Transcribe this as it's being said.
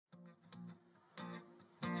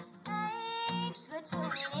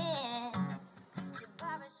tuning in to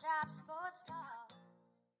Barbershop Sports Talk.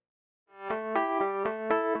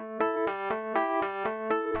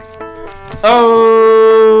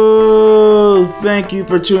 Oh, thank you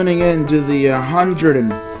for tuning in to the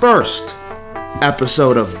 101st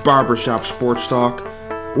episode of Barbershop Sports Talk.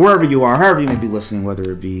 Wherever you are, however you may be listening,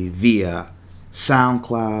 whether it be via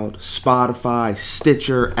SoundCloud, Spotify,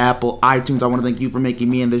 Stitcher, Apple, iTunes, I want to thank you for making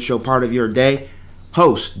me and this show part of your day.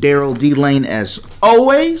 Host Daryl D. Lane, as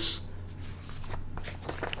always.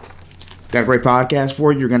 Got a great podcast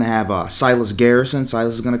for you. You're going to have Silas Garrison.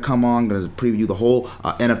 Silas is going to come on, going to preview the whole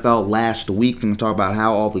NFL last week and talk about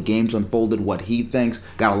how all the games unfolded, what he thinks.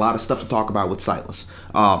 Got a lot of stuff to talk about with Silas.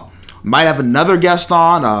 Might have another guest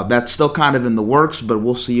on. That's still kind of in the works, but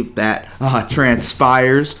we'll see if that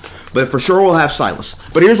transpires. But for sure, we'll have Silas.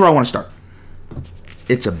 But here's where I want to start.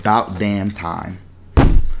 It's about damn time.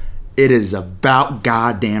 It is about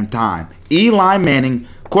goddamn time. Eli Manning,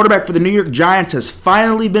 quarterback for the New York Giants, has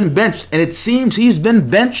finally been benched, and it seems he's been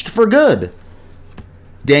benched for good.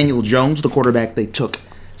 Daniel Jones, the quarterback they took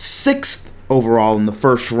 6th overall in the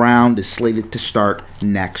first round, is slated to start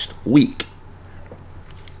next week.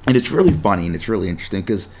 And it's really funny and it's really interesting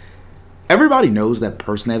because everybody knows that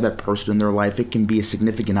person. They have that person in their life. It can be a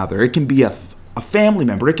significant other. It can be a family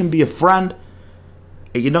member. It can be a friend.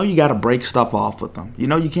 And you know you got to break stuff off with them. You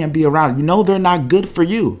know you can't be around. You know they're not good for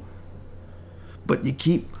you. But you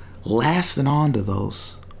keep lasting on to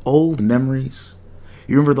those old memories.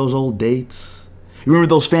 You remember those old dates. You remember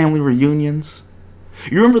those family reunions.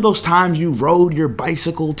 You remember those times you rode your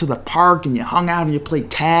bicycle to the park and you hung out and you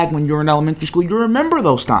played tag when you were in elementary school. You remember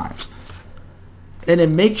those times. And it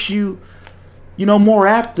makes you, more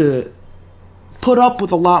apt to put up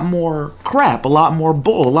with a lot more crap, a lot more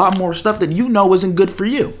bull, a lot more stuff that you know isn't good for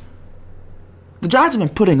you. The Giants have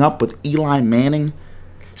been putting up with Eli Manning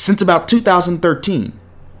since about 2013.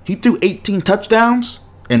 He threw 18 touchdowns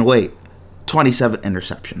and 27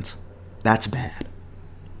 interceptions. That's bad.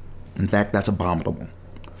 In fact, that's abominable.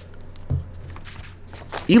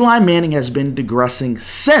 Eli Manning has been digressing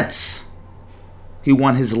since he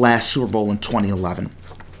won his last Super Bowl in 2011.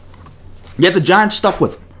 Yet the Giants stuck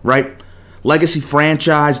with him, right? Legacy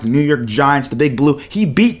franchise, the New York Giants, the Big Blue. He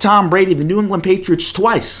beat Tom Brady, the New England Patriots,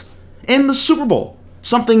 twice in the Super Bowl.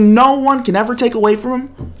 Something no one can ever take away from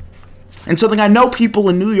him. And something I know people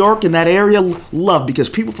in New York and that area love, because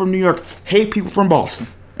people from New York hate people from Boston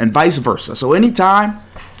and vice versa. So anytime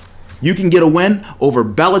you can get a win over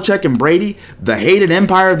Belichick and Brady, the hated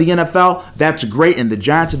empire of the NFL, that's great. And the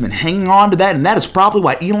Giants have been hanging on to that. And that is probably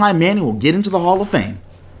why Eli Manning will get into the Hall of Fame.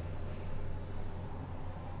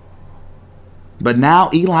 But now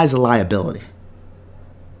Eli's a liability.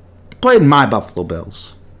 Played in my Buffalo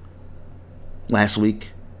Bills. Last week,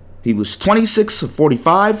 he was 26 of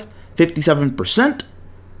 45, 57%.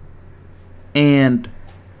 And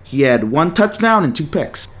he had 1 touchdown and 2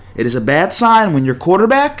 picks. It is a bad sign when your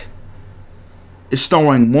quarterback is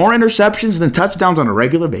throwing more interceptions than touchdowns on a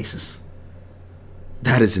regular basis.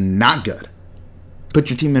 That is not good. Put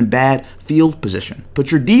your team in bad field position.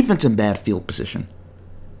 Put your defense in bad field position.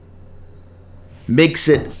 Makes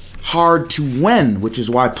it hard to win, which is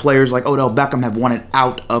why players like Odell Beckham have won it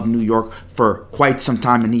out of New York for quite some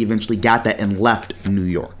time, and he eventually got that and left New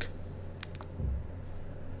York.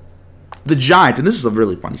 The Giants, and this is a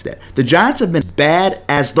really funny stat, the Giants have been bad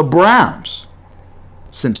as the Browns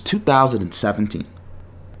since 2017.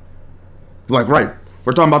 Like, right,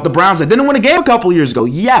 we're talking about the Browns that didn't win a game a couple years ago.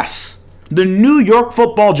 Yes, the New York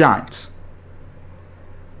Football Giants.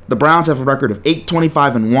 The Browns have a record of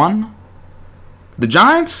 8-25-1. The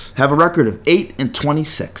Giants have a record of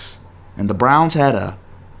 8-26. And the Browns had a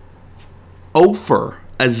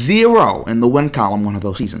 0 in the win column one of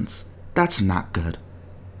those seasons. That's not good.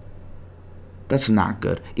 That's not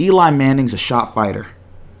good. Eli Manning's a shot fighter.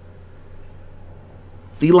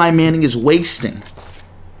 Eli Manning is wasting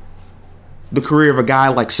the career of a guy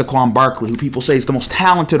like Saquon Barkley, who people say is the most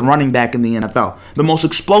talented running back in the NFL, the most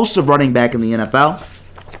explosive running back in the NFL.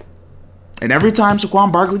 And every time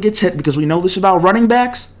Saquon Barkley gets hit, because we know this about running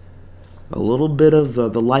backs, a little bit of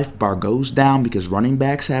the life bar goes down, because running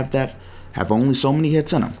backs have only so many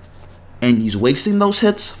hits in them. And he's wasting those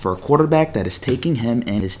hits for a quarterback that is taking him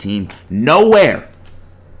and his team nowhere.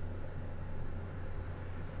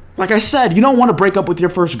 Like I said, you don't want to break up with your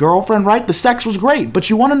first girlfriend, right? The sex was great, but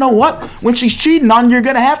you want to know what? When she's cheating on you, you're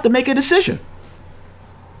going to have to make a decision.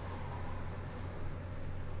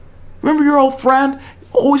 Remember your old friend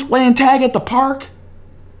always playing tag at the park?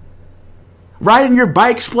 Riding your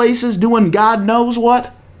bikes places, doing God knows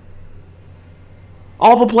what?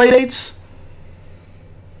 All the play dates?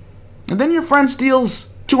 And then your friend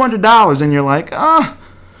steals $200, and you're like, I'm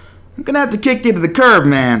going to have to kick you to the curb,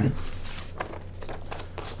 man.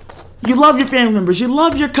 You love your family members. You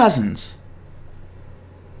love your cousins.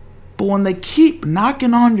 But when they keep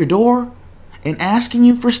knocking on your door and asking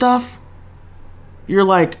you for stuff, you're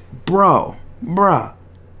like, bruh,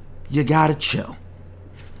 you gotta chill.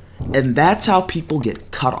 And that's how people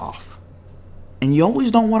get cut off. And you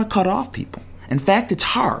always don't want to cut off people. In fact, it's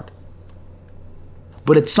hard.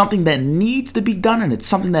 But it's something that needs to be done, and it's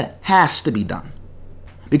something that has to be done.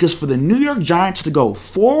 Because for the New York Giants to go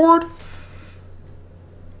forward,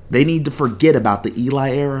 they need to forget about the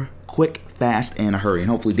Eli era quick, fast, and a hurry. And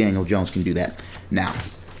hopefully Daniel Jones can do that. Now,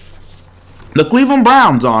 the Cleveland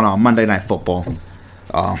Browns on Monday Night Football.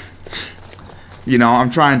 I'm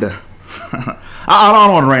trying to... I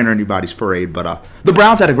don't want to rain on anybody's parade, but the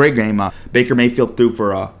Browns had a great game. Baker Mayfield threw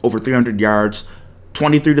for over 300 yards,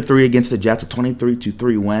 23-3 against the Jets, a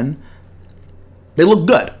 23-3 win. They looked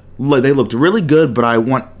good. They looked really good, but I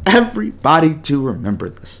want everybody to remember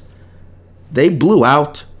this. They blew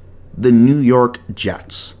out the New York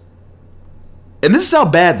Jets. And this is how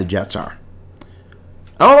bad the Jets are.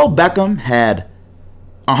 Odell Beckham had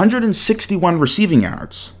 161 receiving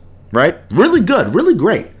yards, right? Really good, really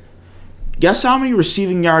great. Guess how many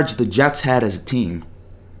receiving yards the Jets had as a team?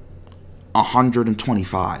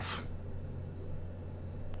 125.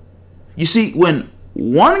 You see, when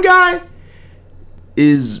one guy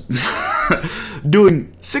is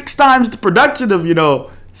doing 6 times the production of,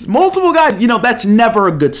 multiple guys, that's never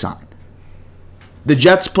a good sign. The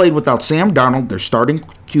Jets played without Sam Darnold, their starting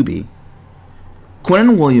QB.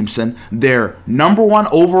 Quinnen Williamson, their number 1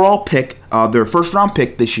 overall pick, their first-round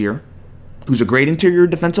pick this year, who's a great interior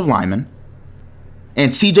defensive lineman.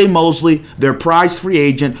 And C.J. Mosley, their prized free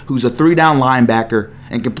agent, who's a 3-down linebacker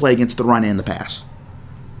and can play against the run and the pass.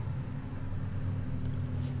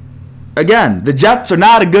 Again, the Jets are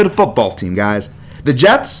not a good football team, guys. The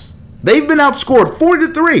Jets, they've been outscored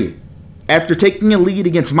 40-3 after taking a lead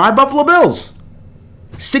against my Buffalo Bills.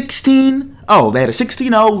 They had a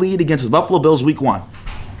 16-0 lead against the Buffalo Bills week 1.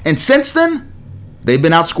 And since then, they've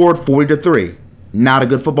been outscored 40-3. Not a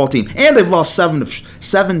good football team. And they've lost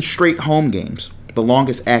 7 straight home games. The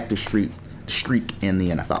longest active streak in the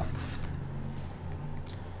NFL.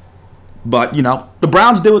 But, the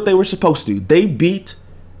Browns did what they were supposed to. They beat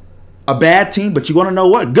a bad team, but you want to know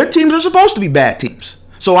what? Good teams are supposed to be bad teams.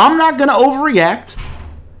 So I'm not going to overreact.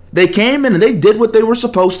 They came in and they did what they were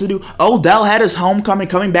supposed to do. Odell had his homecoming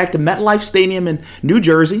coming back to MetLife Stadium in New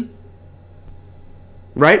Jersey.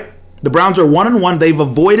 Right? The Browns are 1-1. They've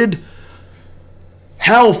avoided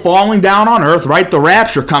hell falling down on earth, right? The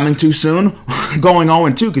rapture coming too soon. Going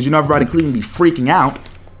 0-2 because everybody in Cleveland be freaking out.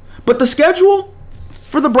 But the schedule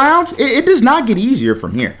for the Browns, it does not get easier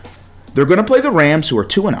from here. They're going to play the Rams, who are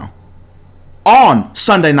 2-0. On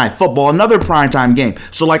Sunday Night Football, another primetime game.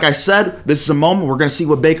 So like I said, this is a moment we're going to see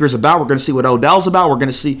what Baker's about. We're going to see what Odell's about. We're going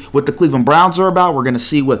to see what the Cleveland Browns are about. We're going to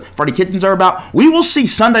see what Freddie Kitchens are about. We will see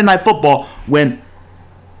Sunday Night Football when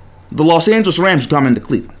the Los Angeles Rams come into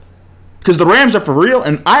Cleveland. Because the Rams are for real,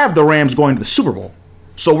 and I have the Rams going to the Super Bowl.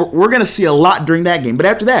 So we're going to see a lot during that game. But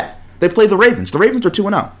after that, they play the Ravens. The Ravens are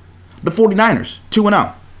 2-0. The 49ers,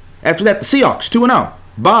 2-0. After that, the Seahawks, 2-0.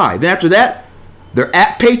 Bye. Then after that, they're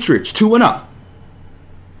at Patriots, 2-0.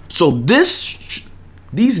 So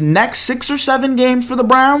these next 6 or 7 games for the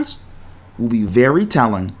Browns will be very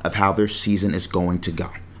telling of how their season is going to go.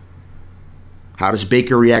 How does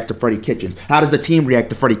Baker react to Freddie Kitchens? How does the team react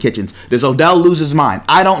to Freddie Kitchens? Does Odell lose his mind?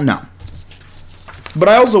 I don't know. But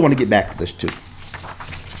I also want to get back to this too.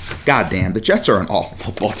 God damn, the Jets are an awful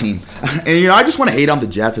football team. And I just want to hate on the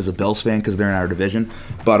Jets as a Bills fan because they're in our division.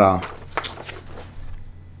 But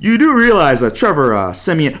you do realize that Trevor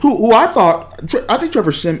Siemian, who I think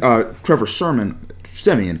Trevor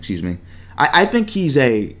Siemian, excuse me. I think he's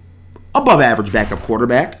a above average backup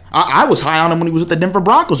quarterback. I was high on him when he was with the Denver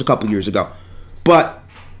Broncos a couple years ago. But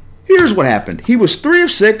here's what happened. He was 3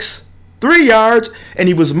 of 6, 3 yards, and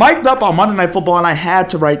he was mic'd up on Monday Night Football, and I had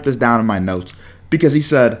to write this down in my notes because he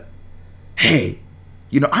said, hey,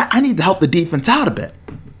 I need to help the defense out a bit.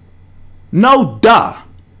 No, duh.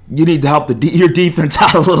 You need to help your defense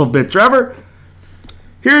out a little bit, Trevor.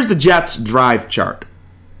 Here's the Jets' drive chart.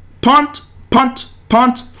 Punt, punt,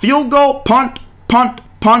 punt, field goal, punt, punt,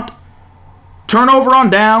 punt, turnover on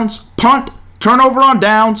downs, punt, turnover on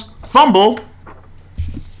downs, fumble.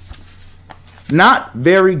 Not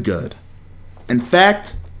very good. In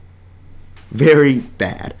fact, very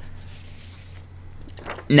bad.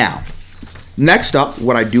 Now, next up,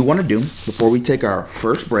 what I do want to do before we take our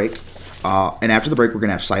first break, and after the break, we're going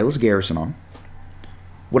to have Silas Garrison on.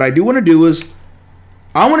 What I do want to do is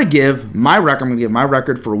I want to give my record. I'm going to give my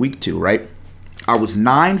record for week 2, right? I was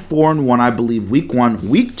 9-4-1, I believe, week 1.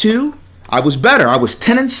 Week 2, I was better. I was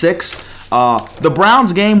 10-6. The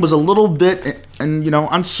Browns game was a little bit,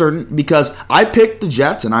 uncertain because I picked the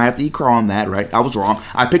Jets, and I have to eat crow on that, right? I was wrong.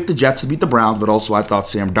 I picked the Jets to beat the Browns, but also I thought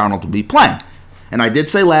Sam Darnold would be playing. And I did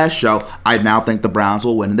say last show, I now think the Browns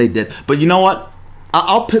will win, and they did. But you know what?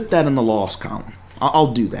 I'll put that in the loss column.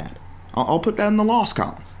 I'll do that. I'll put that in the loss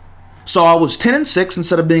column. So I was 10-6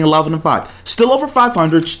 instead of being 11-5. Still over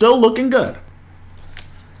 500, still looking good.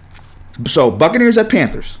 So Buccaneers at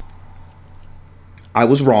Panthers. I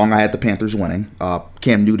was wrong. I had the Panthers winning.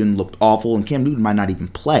 Cam Newton looked awful, and Cam Newton might not even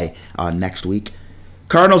play next week.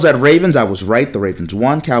 Cardinals at Ravens, I was right. The Ravens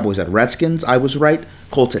won. Cowboys at Redskins, I was right.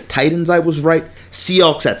 Colts at Titans, I was right.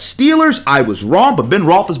 Seahawks at Steelers, I was wrong. But Ben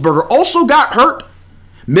Roethlisberger also got hurt.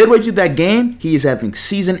 Midway through that game, he is having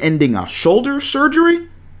season-ending shoulder surgery.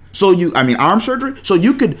 Arm surgery. So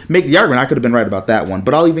you could make the argument. I could have been right about that one,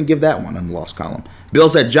 but I'll even give that one in the loss column.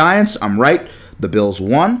 Bills at Giants, I'm right. The Bills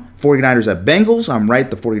won. 49ers at Bengals, I'm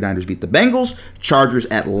right. The 49ers beat the Bengals. Chargers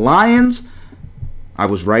at Lions, I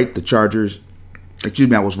was right.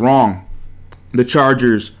 I was wrong. The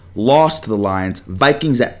Chargers lost to the Lions.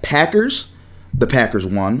 Vikings at Packers, the Packers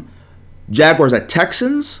won. Jaguars at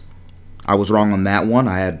Texans, I was wrong on that one.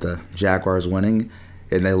 I had the Jaguars winning,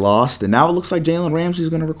 and they lost. And now it looks like Jalen Ramsey is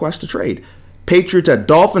going to request a trade. Patriots at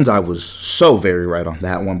Dolphins, I was so very right on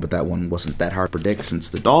that one, but that one wasn't that hard to predict since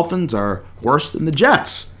the Dolphins are worse than the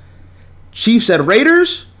Jets. Chiefs at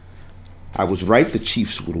Raiders, I was right. The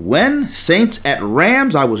Chiefs would win. Saints at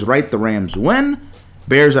Rams, I was right. The Rams win.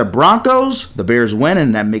 Bears at Broncos, the Bears win,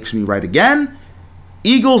 and that makes me right again.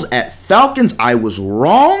 Eagles at Falcons, I was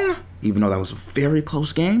wrong, even though that was a very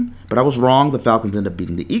close game. But I was wrong. The Falcons ended up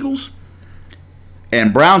beating the Eagles.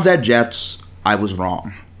 And Browns at Jets, I was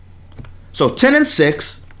wrong. So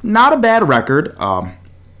 10-6, not a bad record.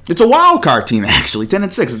 It's a wild card team, actually.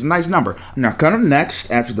 10-6, it's a nice number. Now, coming up next,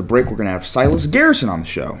 after the break, we're going to have Silas Garrison on the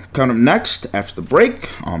show. Coming up next, after the break,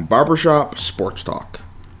 on Barbershop Sports Talk.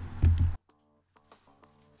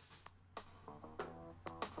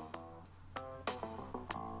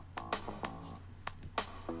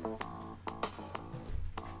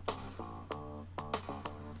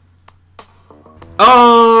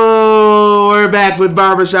 Oh, we're back with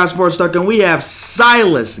Barbershop Sports Talk, and we have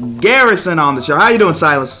Silas Garrison on the show. How you doing,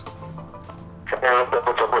 Silas? Hey,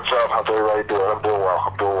 what's up? How's everybody doing? I'm doing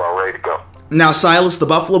well, ready to go. Now, Silas, the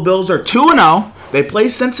Buffalo Bills are 2-0. They play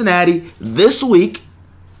Cincinnati this week.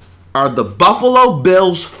 Are the Buffalo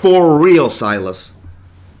Bills for real, Silas?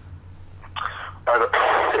 I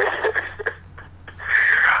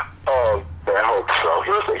hope so.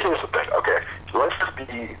 Here's the thing. Okay,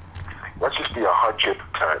 let's just be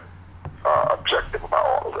 100% objective about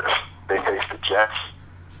all of this. They face the Jets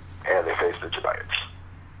and they face the Giants.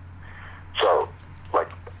 So,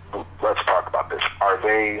 let's talk about this. Are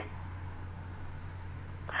they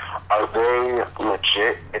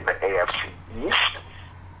legit in the AFC East?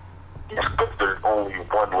 Yes, but there's only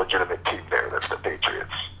one legitimate team there. That's the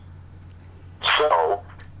Patriots. So,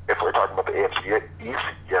 if we're talking about the AFC East,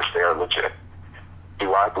 yes, they are legit.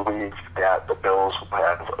 Do I believe that the Bills will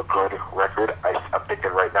have a good record? I'm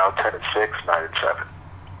thinking right now 10-6, 9-7.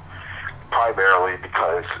 Primarily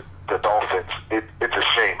because the Dolphins, it's a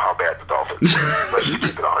shame how bad the Dolphins are. Let's just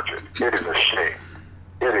keep it 100. It is a shame.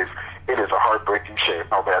 It is a heartbreaking shame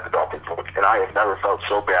how bad the Dolphins look. And I have never felt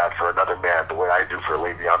so bad for another man the way I do for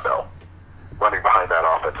Le'Veon Bell, running behind that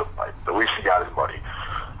offensive line. At least he got his money.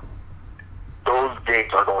 Those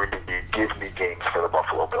games are going to be give-me games for the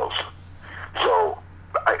Buffalo Bills. So,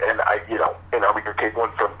 are we going to take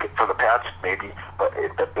one from the Pats? Maybe. But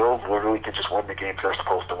if the Bills literally can just win the games they're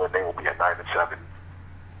supposed to win, they will be at 9-7.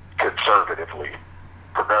 Conservatively.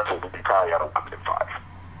 Progressively, probably at 11-5.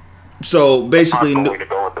 So, basically... I'm going to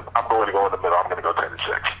go in the middle. I'm going to go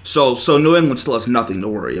 10-6. So New England still has nothing to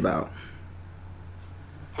worry about.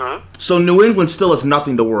 Hmm? So New England still has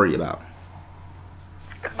nothing to worry about.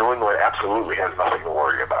 New England absolutely has nothing to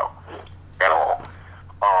worry about at all.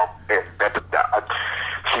 And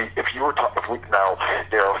see, if you were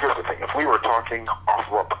here's the thing. If we were talking off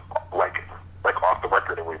the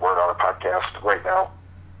record and we weren't on a podcast right now,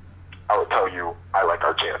 I would tell you I like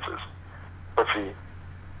our chances. But see,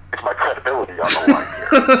 it's my credibility on the line here.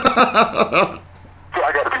 So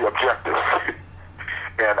I got to be objective.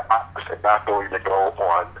 And I'm not going to go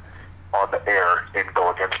on the air and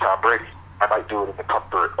go against Tom Brady. I might do it in the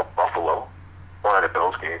comfort of Buffalo or at a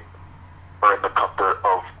Bills game or in the comfort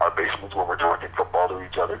of our basements when we're talking football to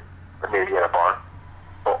each other or maybe at a bar.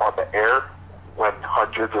 But on the air, when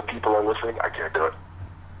hundreds of people are listening, I can't do it.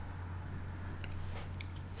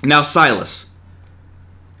 Now, Silas,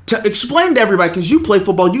 to explain to everybody, because you play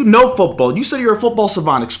football, you know football, you said you're a football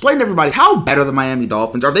savant. Explain to everybody, how bad are the Miami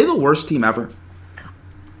Dolphins? Are they the worst team ever?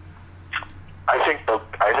 I think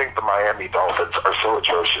the Miami Dolphins are so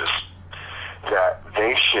atrocious that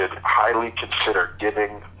they should highly consider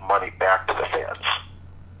giving money back to the fans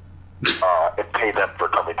and pay them for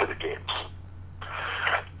coming to the games.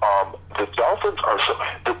 The Dolphins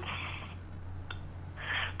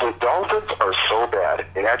are so bad.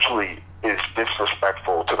 It actually is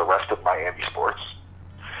disrespectful to the rest of Miami sports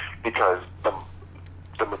because the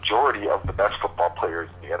majority of the best football players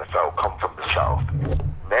in the NFL come from the South,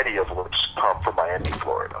 many of which come from Miami,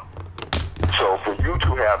 Florida. So for you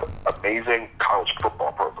to have amazing college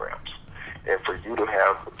football programs and for you to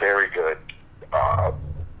have very good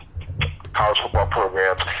college football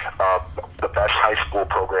programs, the best high school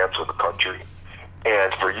programs in the country,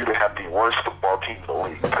 and for you to have the worst football team in the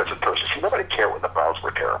league because of coaches. See, nobody cared when the Browns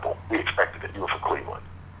were terrible. We expected it. You were from Cleveland.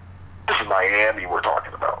 This is Miami we're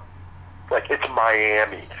talking about. Like, it's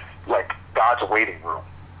Miami. Like, God's waiting room.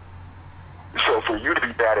 So for you to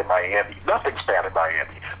be bad in Miami, nothing's bad in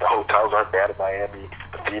Miami. The hotels aren't bad in Miami.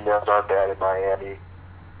 The females aren't bad in Miami.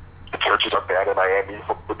 The churches aren't bad in Miami.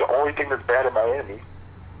 But the only thing that's bad in Miami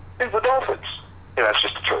is the Dolphins. And that's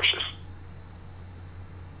just atrocious.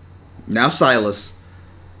 Now, Silas,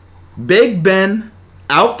 Big Ben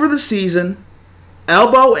out for the season,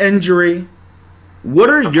 elbow injury. What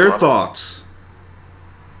are your thoughts?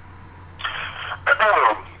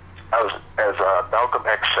 As Malcolm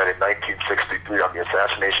X said in 1963 on the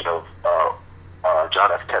assassination of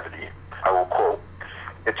John F. Kennedy, I will quote,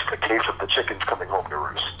 "It's the case of the chickens coming home to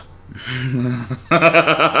roost."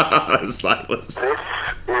 Silas.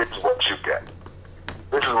 This is what you get.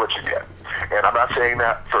 This is what you get. And I'm not saying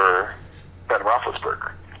that for Ben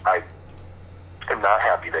Roethlisberger. I am not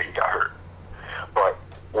happy that he got hurt. But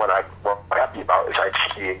what I'm happy about is I'm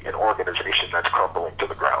seeing an organization that's crumbling to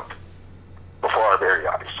the ground before our very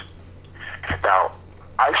eyes. Now,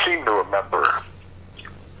 I seem to remember,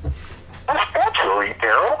 actually,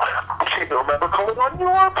 Daryl, I seem to remember calling on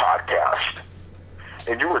your podcast.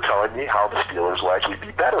 And you were telling me how the Steelers will actually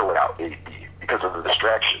be better without AB because of the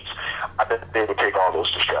distractions. I bet they would take all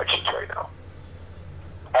those distractions right now.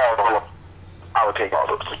 All of them. I would take all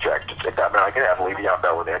those distractions. If that meant I could have Le'Veon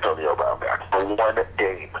Bell and Antonio Brown back for one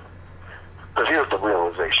game. Because here's the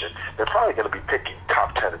realization. They're probably going to be picking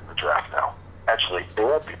top 10 in the draft now. Actually, they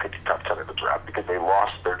won't be picking top 10 in the draft because they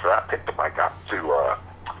lost their draft pick to Miami.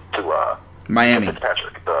 To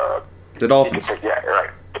Fitzpatrick. The Dolphins. Yeah,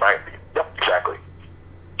 right. To Miami. Yep, exactly.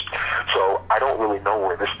 So I don't really know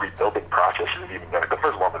where this rebuilding process is even going to go.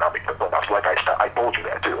 First of all, they're not making the playoffs. Like I told you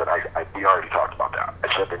that too, and we already talked about that.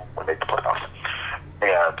 I said they would make the playoffs,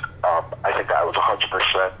 and I think I was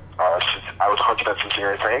 100%. I was 100%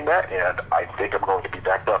 sincere in saying that, and I think I'm going to be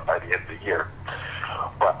backed up by the end of the year.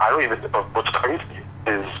 But I don't even. What's crazy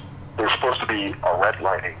is there's supposed to be a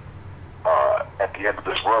redlining at the end of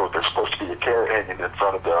this road. There's supposed to be a carrot hanging in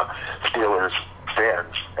front of the Steelers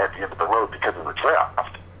fans at the end of the road because of the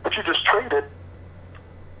draft. But you just traded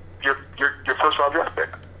your first round draft pick.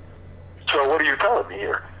 So what are you telling me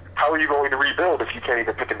here? How are you going to rebuild if you can't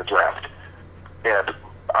even pick in the draft? And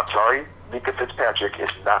I'm sorry, Minka Fitzpatrick is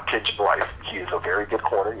not Kinch Blythe. He is a very good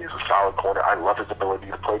corner. He is a solid corner. I love his ability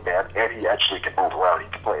to play man, and he actually can move around. He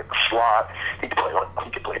can play in the slot. He can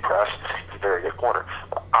play press. He's a very good corner.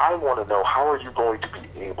 But I want to know, how are you going to be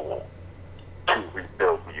able to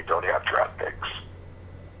rebuild when you don't have draft picks?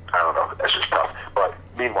 I don't know. That's just tough. But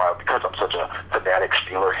meanwhile, because I'm such a fanatic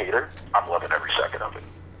Steeler hater, I'm loving every second of it.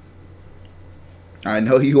 I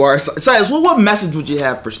know you are. Silas, what message would you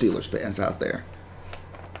have for Steelers fans out there?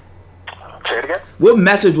 Say it again? What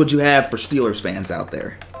message would you have for Steelers fans out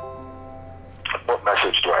there? What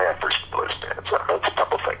message do I have for Steelers fans? It's a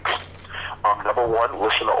couple things. Number one,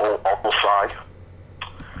 listen to old Uncle Si.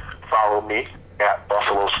 Follow me at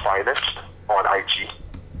Buffalo's Finest on IG.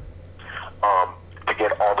 To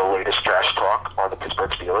get all the latest trash talk on the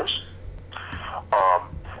Pittsburgh Steelers.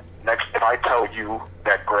 Next, if I tell you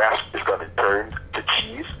that grass is going to turn to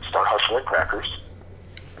cheese, start hustling crackers.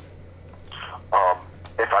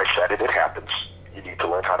 If I said it, it happens. You need to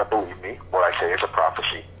learn how to believe me. What I say is a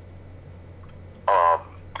prophecy.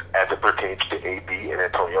 As it pertains to AB and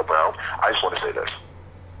Antonio Brown, I just want to say this.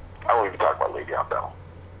 I won't even talk about Le'Veon Bell.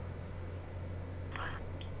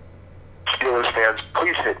 Steelers fans,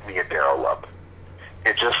 please hit me and Daryl up.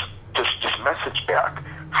 And just message back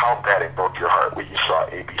how bad it broke your heart when you saw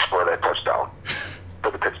AB score that touchdown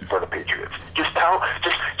for the Patriots. Just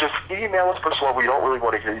email us. First of all, we don't really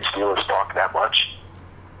want to hear you Steelers talk that much.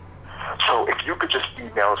 So if you could just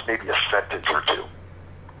email us maybe a sentence or two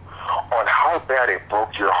how bad it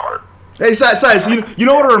broke your heart. Hey, Silas, you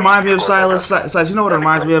know what it reminds me of, Silas? Silas, you know what it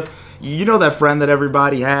reminds me of? You know that friend that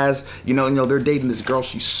everybody has? You know, they're dating this girl.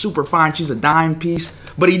 She's super fine. She's a dime piece.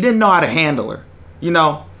 But he didn't know how to handle her. You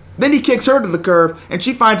know? Then he kicks her to the curb, and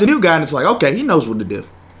she finds a new guy, and it's like, okay, he knows what to do.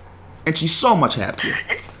 And she's so much happier.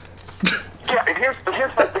 Yeah, and here's the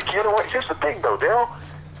thing. You know what? Here's the thing, though, Dale.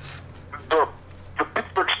 The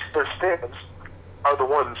Pittsburgh Steelers fans are the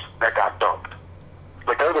ones that got dumped.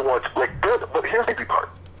 Like, they're the ones, but here's the easy part.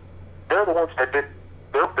 They're the ones that did,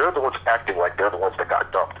 they're the ones acting like they're the ones that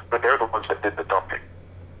got dumped, but they're the ones that did the dumping.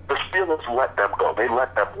 The Steelers let them go. They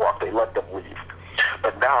let them walk. They let them leave.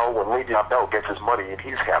 But now, when Le'Veon Bell gets his money and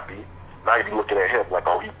he's happy, now you're looking at him like,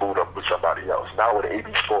 oh, he booed up with somebody else. Now when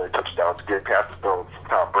AB scoring touchdowns, getting past the Stones from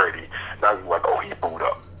Tom Brady, now you're like, oh, he booed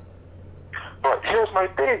up. But here's my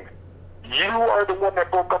thing. You are the one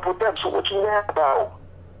that broke up with them, so what you mad about?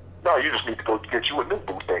 No, you just need to go get you a new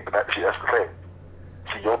boo thing. But that's the thing.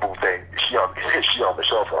 See, your boo thing, she on the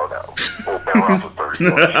shelf right now. Old Ben Roethlisberger, she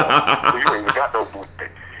on the shelf. So you ain't even got no boo thing.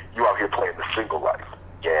 You out here playing the single life.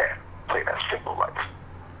 Yeah, playing that single life.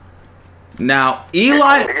 Now,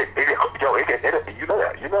 Eli... You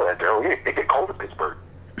know that, Daryl. It get cold in Pittsburgh.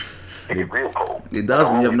 It get real cold. It does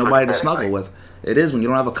when you have nobody to snuggle with. It is when you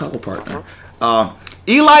don't have a couple partner.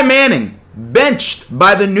 Eli Manning, benched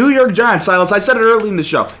by the New York Giants. Silas, I said it early in the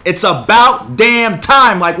show. It's about damn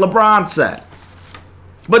time, like LeBron said.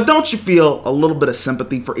 But don't you feel a little bit of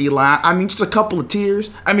sympathy for Eli? I mean, just a couple of tears.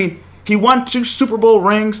 I mean, he won 2 Super Bowl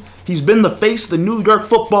rings. He's been the face of the New York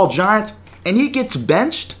Football Giants, and he gets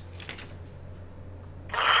benched?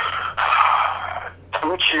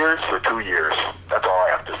 2 cheers for 2 years. That's all I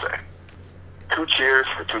have to say. 2 cheers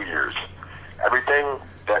for 2 years. Everything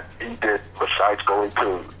that he did besides going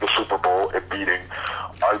to the Super Bowl and beating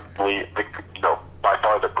arguably, by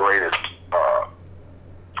far the greatest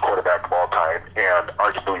quarterback of all time and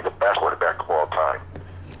arguably the best quarterback of all time,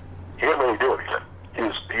 he didn't really do anything.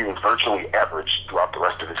 He was virtually average throughout the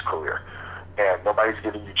rest of his career. And nobody's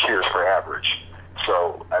giving you cheers for average.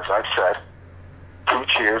 So, as I've said, 2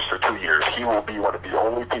 cheers for 2 years. He will be one of the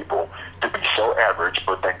only people to be so average,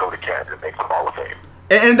 but then go to Canada and make the Hall of Fame.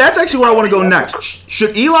 And that's actually where I want to go next.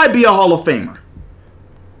 Should Eli be a Hall of Famer?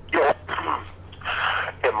 Yeah.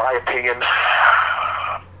 In my opinion,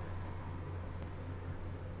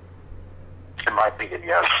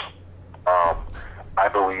 yes. I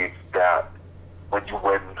believe that when you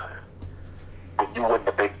win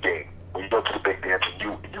the big game, when you go to the big dance and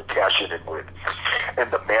you cash in and win,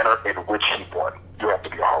 and the manner in which he won, you have to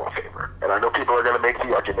be a Hall of Famer. And I know people are going to make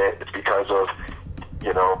the argument it's because of,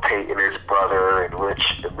 Peyton is his brother and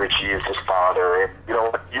Richie is his father, and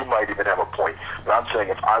you might even have a point. But I'm saying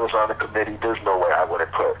if I was on the committee, there's no way I would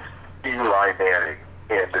have put Eli Manning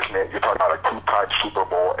in this man. You're talking about a 2-time Super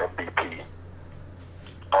Bowl MVP.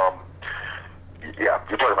 Yeah,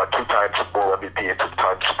 you're talking about 2-time Super Bowl MVP and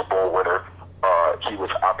 2-time Super Bowl winner. He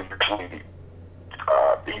was obviously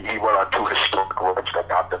he went on 2 historic runs that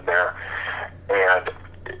got them there, and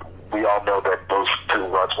we all know that those 2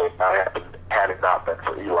 runs would not happen had it not been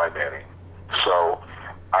for Eli Manning. So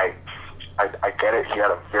I get it. He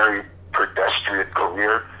had a very pedestrian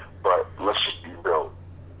career, but let's just be real.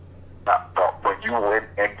 When you win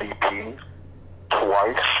MVP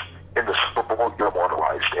twice in the Super Bowl, you're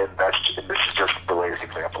immortalized, and this is just the latest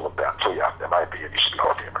example of that. So yeah, in my opinion, he should be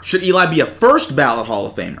Hall of Famer. Should Eli be a first ballot Hall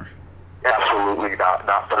of Famer? Absolutely not.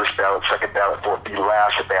 Not first ballot, second ballot, fourth, the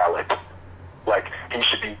last ballot. Like he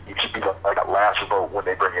should be like a last vote when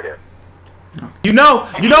they bring it in.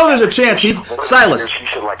 There's a chance Silas. He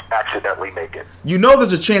should accidentally make it.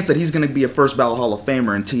 There's a chance that he's going to be a first ballot Hall of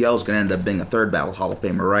Famer, and TL is going to end up being a third ballot Hall of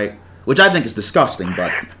Famer, right? Which I think is disgusting,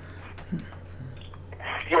 but.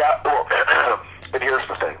 Yeah, well, and here's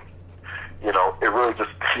the thing. It really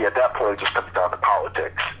at that point, it just comes down to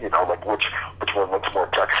politics. Which one looks more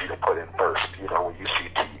sexy to put in first. When you see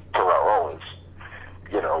Terrell Owens,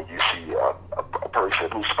 you see a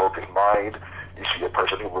person who spoke his mind. You see a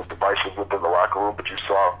person who was divisive within the locker room, but you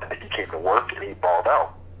saw that he came to work and he balled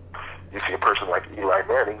out. You see a person like Eli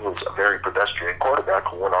Manning, who's a very pedestrian quarterback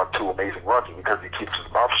who went on 2 amazing runs, and because he keeps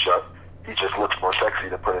his mouth shut, he just looks more sexy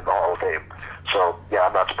to put in the Hall of Fame. So, yeah,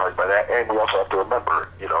 I'm not surprised by that. And we also have to remember,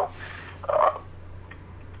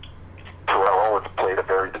 Terrell Owens played a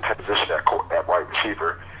very defensive position at wide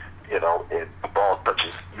receiver, and the ball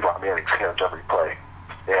touches Eli Manning's hands every play.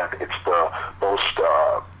 And it's the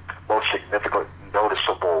most significant,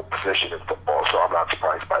 noticeable position in football, so I'm not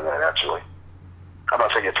surprised by that, actually. I'm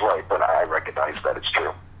not saying it's right, but I recognize that it's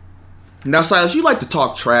true. Now, Silas, you like to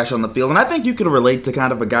talk trash on the field, and I think you can relate to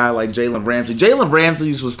kind of a guy like Jalen Ramsey. Jalen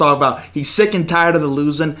Ramsey was talking about he's sick and tired of the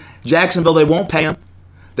losing. Jacksonville, they won't pay him.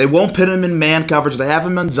 They won't put him in man coverage. They have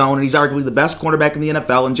him in zone, and he's arguably the best cornerback in the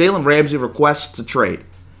NFL, and Jalen Ramsey requests to trade.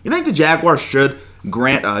 You think the Jaguars should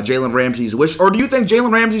grant Jalen Ramsey's wish, or do you think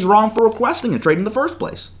Jalen Ramsey's wrong for requesting a trade in the first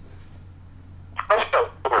place? I don't know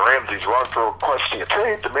Ramsey's wrong for requesting a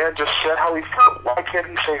trade. The man just said how he felt. Why can't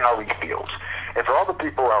he say how he feels? And for all the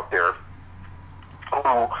people out there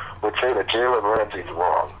who would say that Jalen Ramsey's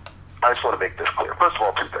wrong, I just want to make this clear. First of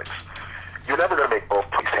all, two things. You're never going to make both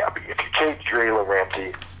parties happy. If you trade Jalen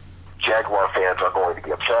Ramsey, Jaguar fans are going to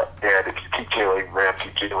be upset. And if you keep Jalen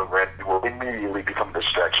Ramsey will immediately become a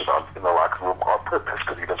distraction in the locker room on purpose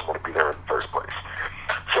because he doesn't want to be there in the first place.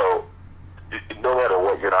 So, no matter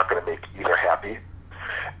what, you're not going to make either happy.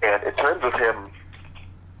 And in terms of him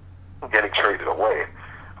getting traded away,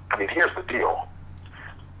 I mean, here's the deal.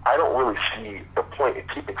 I don't really see the point in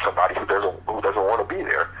keeping somebody who doesn't want to be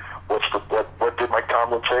there. What did Mike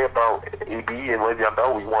Tomlin say about AB and Le'Veon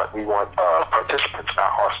Bell? We want participants,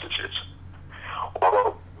 not hostages.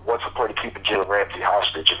 Well, what's the point of keeping Jalen Ramsey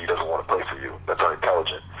hostage if he doesn't want to play for you? That's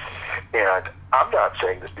unintelligent. And I'm not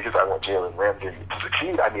saying this because I want Jalen Ramsey to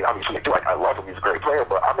succeed. I mean, obviously I do. I love him. He's a great player.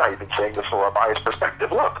 But I'm not even saying this from a biased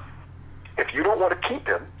perspective. Look, if you don't want to keep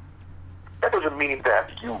him, that doesn't mean that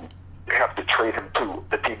you have to trade him to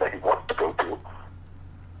the team that he wants to go to.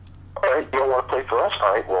 All right, you don't want to play for us?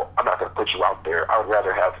 All right, well, I'm not going to put you out there. I would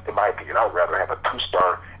rather have, in my opinion, I would rather have a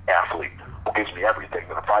 2-star athlete who gives me everything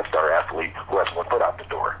than a 5-star athlete who has one foot out the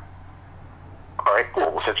door. All right,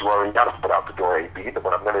 cool. Well, since you already got a foot out the door, AB, then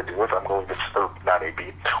what I'm going to do is I'm going to, or not AB,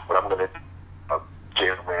 what I'm going to,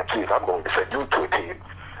 Jalen Ramsey, is I'm going to send you to a team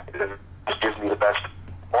that just gives me the best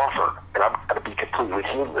offer, and I'm going to be completely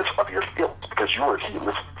heedless of your feelings because you are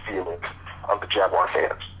heedless of the feelings of the Jaguar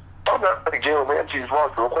fans. I'm not saying Jalen Ramsey is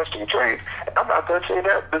wrong for requesting a trade, and I'm not going to say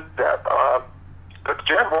that the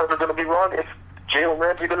Jaguars are going to be wrong if Jalen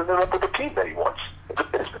Ramsey doesn't end up with the team that he wants. It's a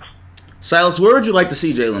business. Silas, where would you like to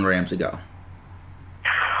see Jalen Ramsey go?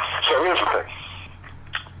 So here's the thing.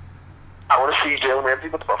 I want to see Jalen Ramsey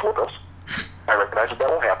with the Buffalo Bills. I recognize that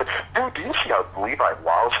won't happen. Dude, do you see how Levi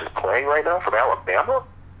Wallace is playing right now from Alabama?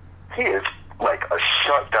 He is like a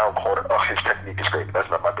shutdown corner. Oh, his technique is great. That's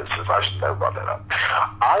not my business. I should never brought that up.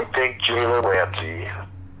 I think Jalen Ramsey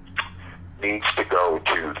needs to go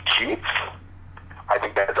to the Chiefs. I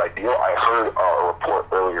think that is ideal. I heard a report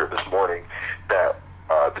earlier this morning that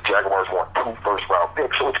the Jaguars want 2 first-round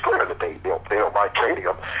picks, so it's clear that they don't mind trading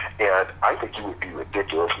them. And I think it would be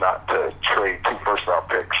ridiculous not to trade 2 first-round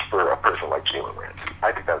picks for a person like Jalen Ramsey.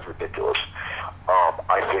 I think that's ridiculous.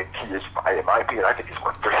 I think he is, in my opinion, I think he's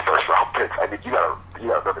worth 3 first-round picks. I mean, you gotta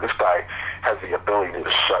remember, this guy has the ability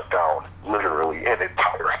to shut down literally an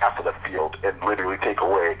entire half of the field and literally take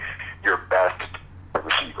away your best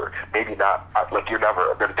receiver. Maybe not, like you're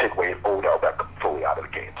never going to take away Odell Beckham fully out of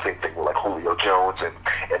the game. Same thing with like Julio Jones and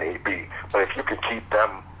AB. But if you can keep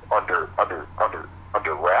them under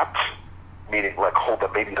wraps, meaning like hold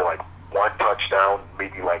them maybe to like 1 touchdown,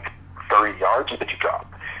 maybe like 30 yards, that you drop.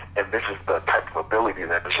 And this is the type of ability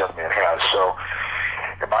that this young man has. So,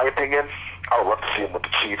 in my opinion, I would love to see him with the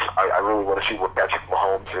Chiefs. I really want to see what Patrick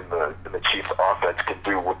Mahomes in the Chiefs offense can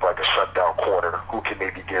do with like a shutdown corner who can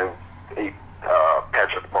maybe give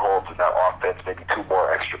Patrick Mahomes in that offense maybe 2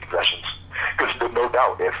 more extra possessions. Because no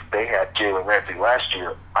doubt, if they had Jalen Ramsey last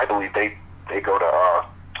year, I believe they go to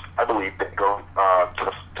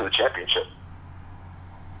the championship.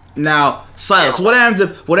 Now, Silas, what happens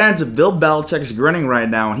if Bill Belichick's grinning right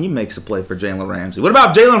now and he makes a play for Jalen Ramsey? What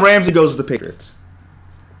about if Jalen Ramsey goes to the Patriots?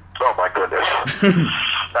 Oh my goodness,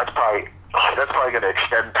 that's probably going to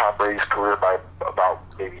extend Tom Brady's career by about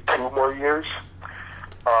maybe 2 more years.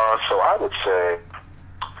 So I would say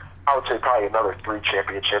probably another 3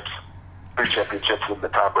 championships in the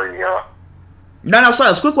Tom Brady era. Now,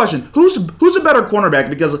 Silas, quick question: Who's a better cornerback?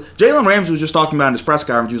 Because Jalen Ramsey was just talking about in his press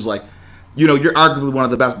conference. He was like, you know, you're arguably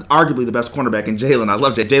the best cornerback in Jalen. I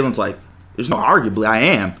love that. Jalen's like, there's no arguably, I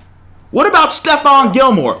am. What about Stephon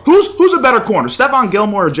Gilmore? Who's a better corner, Stephon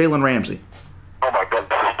Gilmore or Jalen Ramsey? Oh my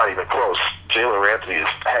goodness, it's not even close. Jalen Ramsey is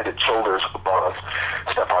head and shoulders above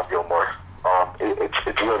Stephon Gilmore. It's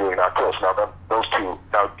literally not close. Now those two.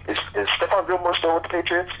 Now is Stephon Gilmore still with the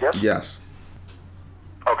Patriots? Yes. Yes.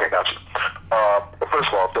 Okay, gotcha. First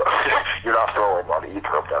of all, you're not throwing on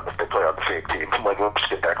either of them if they play on the same team. Like, let's just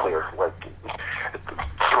get that clear. Like,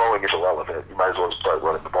 throwing is irrelevant. You might as well start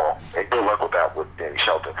running the ball. Hey, good luck with that with Danny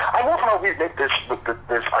Shelton. I love how we make this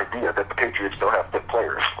idea that the Patriots don't have good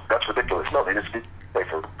players. That's ridiculous. No, they just play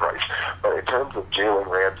for the price. But in terms of Jalen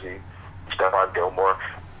Ramsey, Stephon Gilmore,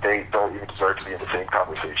 they don't even deserve to be in the same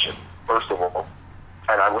conversation. First of all,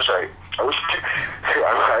 and I almost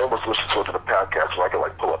listened to the podcast so I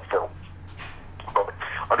could pull up film. But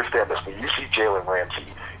understand this: when you see Jalen Ramsey,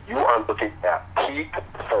 you are looking at peak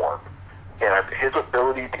form and his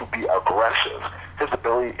ability to be aggressive. First of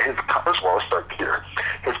all, let's start here.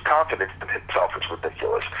 His confidence in himself is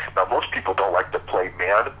ridiculous. Now, most people don't like to play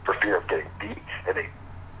man for fear of getting beat, and they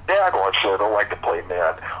daggone sure don't like to play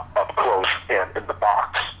man up close and in the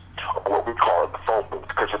box, or what we call in the phone booth.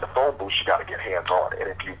 Because in the phone booth, you got to get hands on, and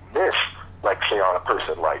if you miss, say on a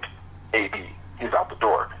person like AB, he's out the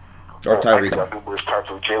door. Or Tyreek. I've done numerous times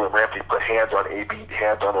with Jalen Ramsey put hands on AB,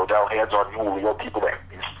 hands on Odell, hands on Julio, people that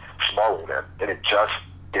he's smaller than, and it just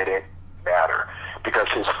didn't matter because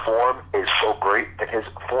his form is so great, and his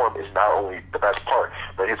form is not only the best part,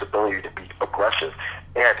 but his ability to be aggressive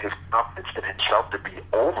and his confidence in himself to be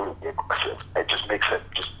overly aggressive. It just makes him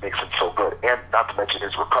so good, and not to mention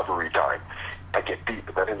his recovery time. I get deep,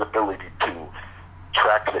 and then his ability to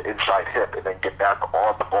track the inside hip and then get back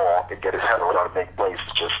on the ball and get his head around and make plays.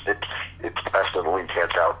 It's the best in the league,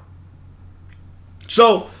 hands down.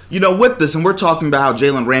 So, with this, and we're talking about how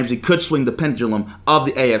Jalen Ramsey could swing the pendulum of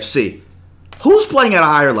the AFC. Who's playing at a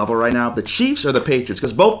higher level right now, the Chiefs or the Patriots?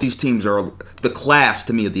 Because both these teams are the class,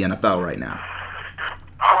 to me, of the NFL right now.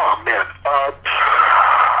 Oh, man.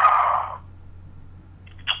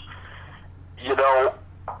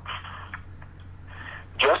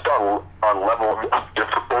 Just on level of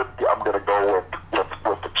difficulty, I'm going to go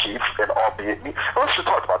with the Chiefs, and albeit let's just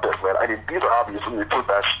talk about this, man. I mean, these are obviously the two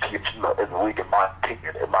best teams in the league, in my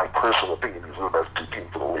opinion. In my personal opinion, these are the best two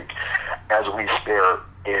teams in the league as we stare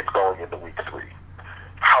in going into week 3.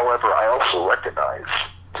 However, I also recognize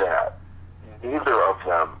that neither of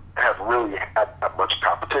them have really had that much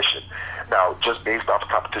competition. Now, just based off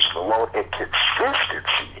competition alone and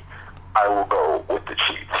consistency, I will go with the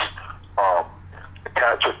Chiefs.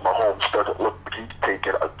 Patrick Mahomes doesn't look like he's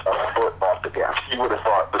taken a foot off the gas. You would have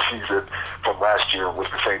thought the season from last year was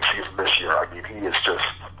the same season this year. I mean, he is just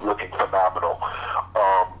looking phenomenal.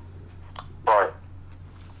 But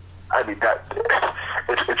I mean,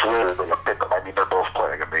 it's literally a pick-up. I mean, they're both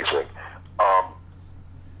playing amazing.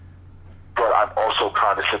 But I'm also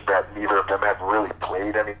cognizant that neither of them have really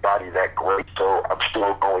played anybody that great, so I'm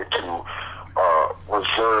still going to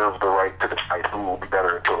reserve the right to decide who will be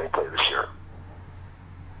better until they play this year.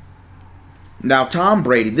 Now, Tom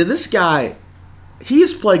Brady, this guy, he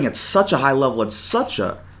is playing at such a high level at such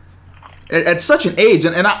an age,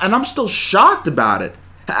 and I'm still shocked about it.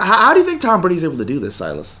 How do you think Tom Brady's able to do this,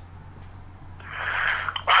 Silas?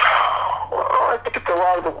 Well, I think it's a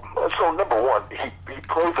lot of so number one, he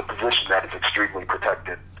plays a position that is extremely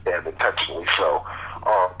protected and intentionally so.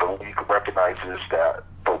 The league recognizes that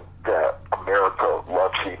America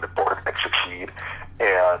loves seeing the quarterback succeed,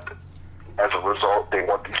 and as a result, they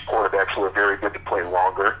want these quarterbacks who are very good to play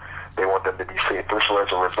longer. They want them to be safer. So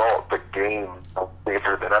as a result, the game is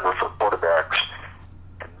safer than ever for quarterbacks.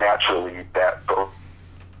 Naturally, that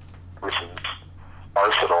person's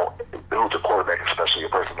arsenal, who's a quarterback, especially a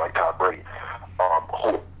person like Tom Brady,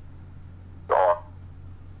 who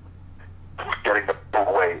getting the ball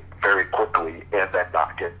away very quickly and then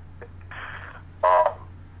not get.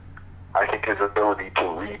 I think his ability to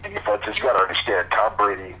read defenses, you got to understand, Tom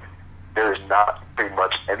Brady, there is not pretty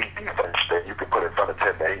much any defense that you can put in front of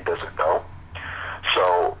him that he doesn't know.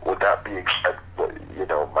 So, with that being said,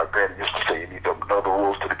 my granny used to say you need to know the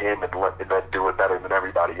rules to the game and then do it better than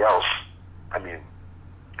everybody else. I mean,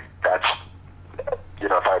 that's,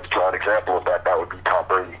 if I had to draw an example of that, that would be Tom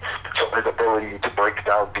Brady. So his ability to break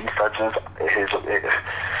down defenses,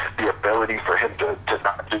 the ability for him to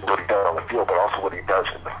not do what he does on the field, but also what he does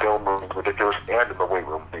in the film room is ridiculous, and in the weight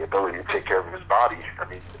room, the ability to take care of his body. I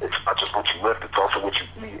mean, it's not just what you lift, it's also what you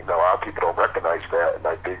eat. A lot of people don't recognize that, and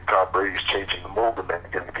I think Tom Brady's changing the movement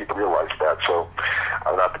and getting people to realize that. So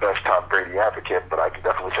I'm not the best Tom Brady advocate, but I can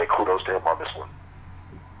definitely say kudos to him on this one.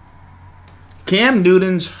 Cam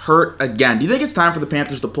Newton's hurt again. Do you think it's time for the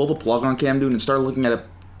Panthers to pull the plug on Cam Newton and start looking at a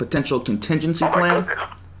potential contingency plan?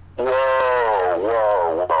 Whoa.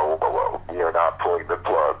 We are not pulling the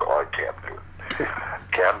plug on Cam Newton.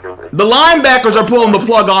 Cam Newton. The linebackers are pulling the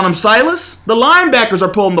plug on him, Silas. The linebackers are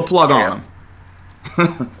pulling the plug on him.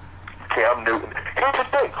 Cam Newton. Here's the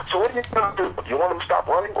thing. So what are you going to do? Do you want him to stop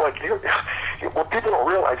running? What people don't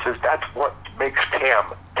realize is that's what makes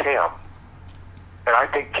Cam Cam. And I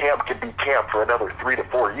think Cam can be Cam for another 3 to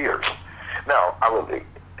 4 years. Now,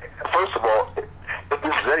 first of all, if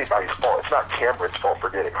this is anybody's fault, it's not Cameron's fault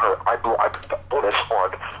for getting hurt. I put the onus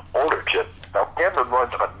on ownership. Now, Cameron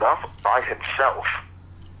runs enough by himself.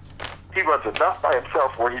 He runs enough by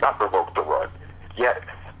himself where he's not provoked to run. Yet,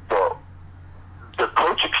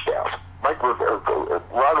 coaching staff, Mike Rivera,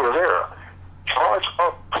 Ron Rivera, charge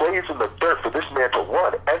up plays in the dirt for this man to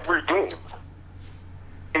run every game.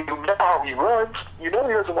 And you know how he runs. You know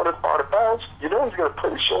he doesn't want to go out of bounds. You know he's going to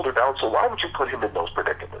put his shoulder down. So why would you put him in those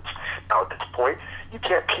predicaments? Now, at this point, you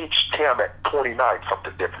can't teach Cam at 29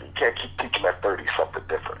 something different. You can't teach him at 30 something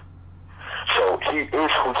different. So he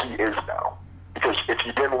is who he is now. Because if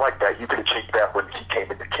you didn't like that, you could have changed that when he came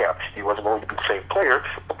into camp. He wasn't going to be the same player,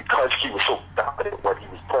 but because he was so dominant when he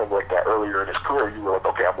was playing like that earlier in his career, you were like,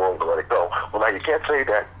 okay, I'm willing to let it go. Well, now you can't say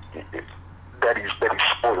that he's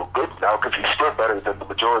spoiled good now, because he's still better than the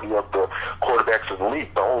majority of the quarterbacks in the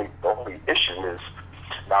league. The only issue is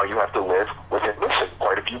now you have to live with him missing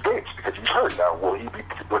quite a few games because he's hurt. Now, will he be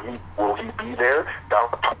there down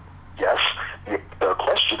the pipe? Yes. The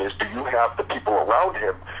question is, do you have the people around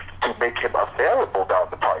him to make him available down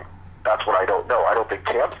the pipe? That's what I don't know. I don't think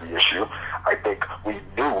Cam's the issue. I think we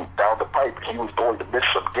knew down the pipe he was going to miss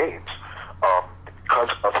some games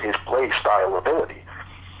because of his play style ability.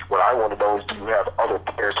 What I want to know is, do you have other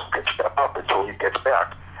players who can step up until he gets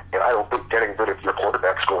back? And I don't think getting rid of your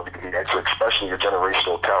quarterback is going to be the answer, especially your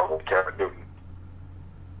generational talent like Cam Newton.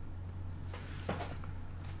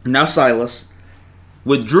 Now, Silas,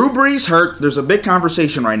 with Drew Brees hurt, there's a big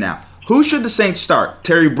conversation right now. Who should the Saints start?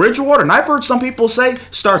 Terry Bridgewater? And I've heard some people say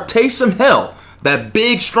start Taysom Hill, that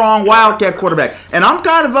big, strong Wildcat quarterback. And I'm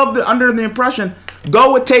kind of under the impression,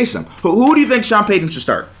 go with Taysom. Who do you think Sean Payton should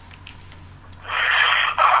start?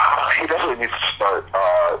 He definitely needs to start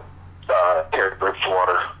Terry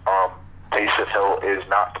Bridgewater. Taysom Hill is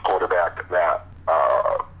not the quarterback that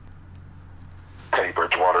Teddy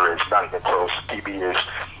Bridgewater is. Not even close. TB is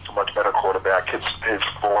a much better quarterback. His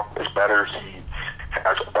form is better. He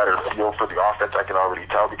has a better feel for the offense. I can already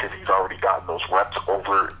tell because he's already gotten those reps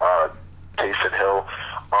over Taysom Hill.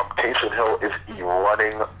 Taysom Hill is a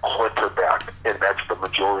running quarterback, and that's the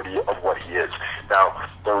majority of what he is. Now,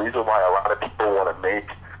 the reason why a lot of people want to make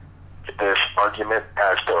this argument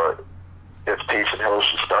as to if Taysom Hill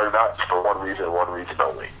should start or not is for one reason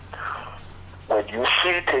only. When you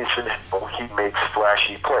see Taysom Hill, he makes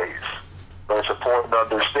flashy plays. But it's important to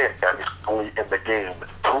understand that he's only in the game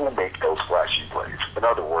to make those flashy plays. In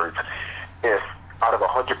other words, if out of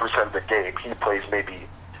 100% of the game he plays maybe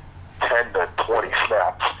 10 to 20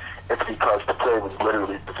 snaps, it's because the play was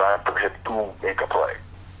literally designed for him to make a play.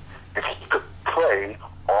 If he could play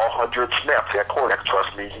all 100 snaps at quarterback,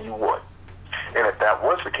 trust me, he would. And if that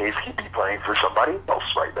was the case, he'd be playing for somebody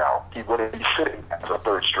else right now. He wouldn't be sitting as a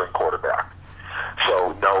third-string quarterback.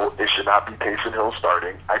 So, no, it should not be Taysom Hill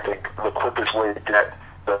starting. I think the quickest way to get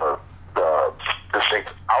the Saints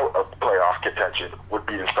out of playoff contention would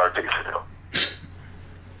be to start Taysom Hill.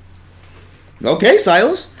 Okay,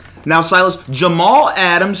 Silas. Now, Silas, Jamal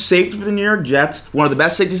Adams, safety for the New York Jets, one of the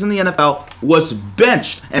best safeties in the NFL, was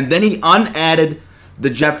benched, and then he unadded the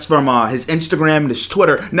Jets from his Instagram and his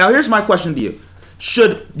Twitter. Now, here's my question to you.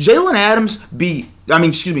 Should Jamal Adams be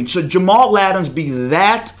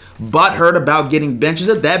that butthurt about getting benched? Is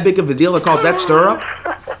it that big of a deal that caused that stir up?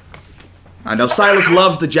 I know Silas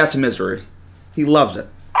loves the Jets' misery. He loves it.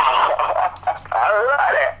 I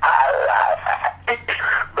love it.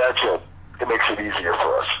 That's it. It makes it easier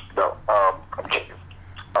for us. No, I'm kidding.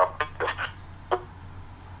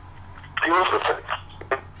 Here's the thing.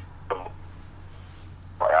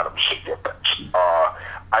 Adams should get benched.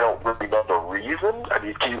 I don't really know the reason. I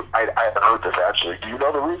mean, I haven't heard this actually. Do you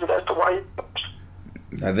know the reason as to why he benched?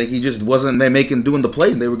 I think he just wasn't doing the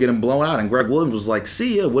plays. They were getting blown out, and Greg Williams was like,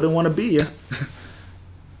 "See ya, wouldn't want to be ya."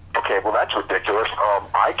 Okay, well that's ridiculous.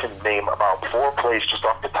 I can name about 4 plays just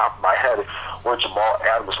off the top of my head where Jamal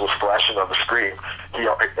Adams was flashing on the screen.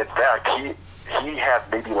 In fact, he had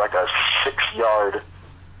maybe like a 6-yard,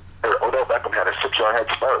 or Odell Beckham had a 6-yard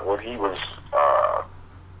head start when he was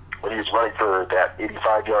running for that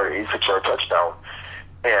 85-yard, 86-yard touchdown,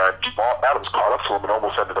 and Jamal Adams caught up to him and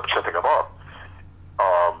almost ended up tripping him up.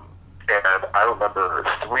 And I remember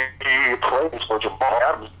 3 plays where Jamal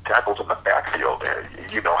Adams tackles in the backfield.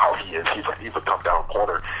 And you know how he is. He's a come-down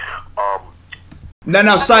corner.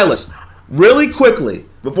 Now, Silas, really quickly,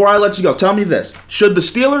 before I let you go, tell me this. Should the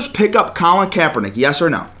Steelers pick up Colin Kaepernick, yes or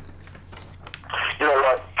no? You know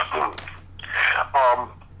what?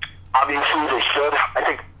 Obviously, they should. I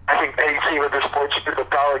think any team at this point should pick up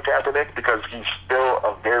Colin Kaepernick because he's still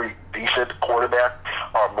a very decent quarterback.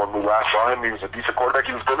 When we last saw him, he was a decent quarterback.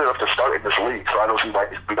 He was good enough to start in this league, so I don't see why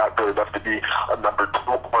he's not good enough to be a number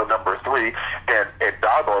 2 or a number 3. And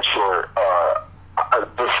doggone sure,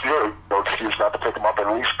 the Steelers, no excuse not to pick him up and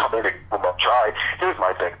at least come in and give him a try. Here's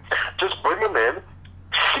my thing. Just bring him in,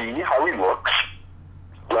 see how he looks,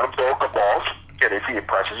 let him throw the balls, And if he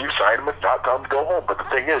impresses you, sign him. If not, tell him to go home. But the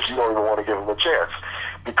thing is, you don't even want to give him a chance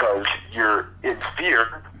because you're in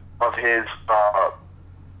fear of his,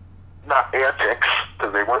 not antics,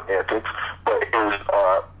 because they weren't antics, but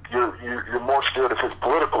you're more scared of his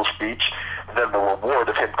political speech than the reward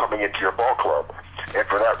of him coming into your ball club. And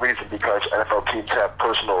for that reason, because NFL teams have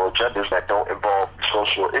personal agendas that don't involve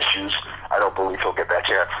social issues, I don't believe he'll get that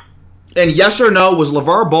chance. And yes or no, was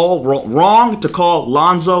LeVar Ball wrong to call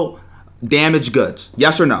Lonzo damaged goods?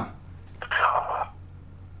 Yes or no?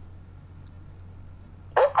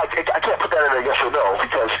 Well, I can't put that in a yes or no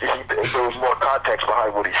because there was more context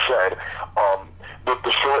behind what he said.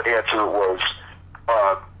 The short answer was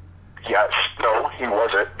yes, no, he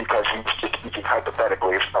wasn't because he was just speaking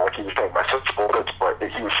hypothetically. It's not like he was saying my son's sports, but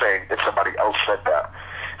he was saying if somebody else said that.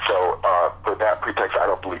 So for that pretext, I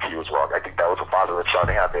don't believe he was wrong. I think that was a father and son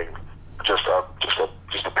having just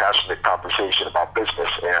a passionate conversation about business,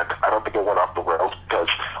 and I don't think it went off the rails because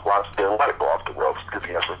Lonzo didn't let it go off the rails because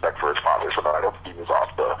he has respect for his father. So no, I don't think he was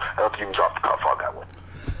off the cuff on that one.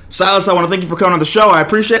 Silas, I want to thank you for coming on the show. I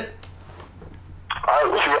appreciate it. All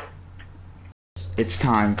right, we'll see you. It's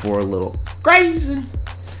time for a little crazy,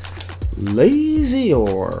 lazy,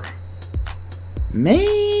 or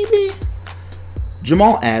maybe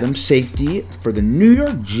Jamal Adams, safety for the New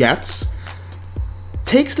York Jets,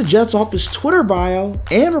 takes the Jets off his Twitter bio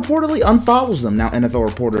and reportedly unfollows them. Now, NFL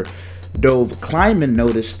reporter Dov Kleiman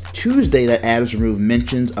noticed Tuesday that Adams removed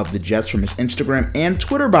mentions of the Jets from his Instagram and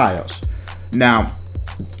Twitter bios. Now,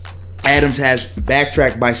 Adams has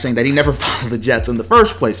backtracked by saying that he never followed the Jets in the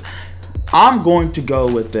first place. I'm going to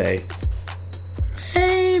go with a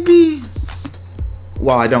maybe.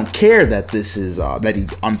 While I don't care that this is that he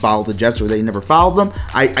unfollowed the Jets or that he never followed them,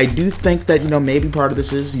 I do think that maybe part of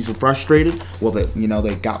this is he's frustrated. Well,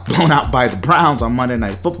 they got blown out by the Browns on Monday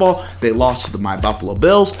Night Football. They lost to my Buffalo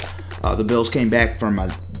Bills. The Bills came back from a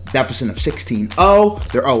deficit of 16-0.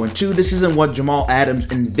 They're 0-2. This isn't what Jamal Adams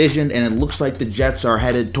envisioned, and it looks like the Jets are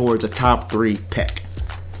headed towards a top 3 pick.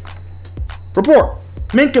 Report: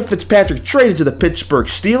 Minkah Fitzpatrick traded to the Pittsburgh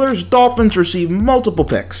Steelers. Dolphins receive multiple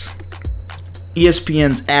picks.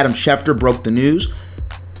 ESPN's Adam Schefter broke the news,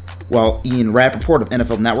 while Ian Rappaport of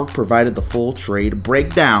NFL Network provided the full trade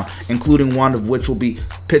breakdown, including one of which will be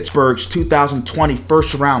Pittsburgh's 2020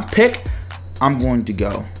 first-round pick. I'm going to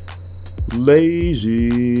go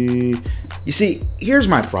lazy. You see, here's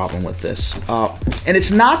my problem with this. And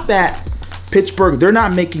it's not that Pittsburgh, they're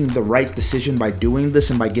not making the right decision by doing this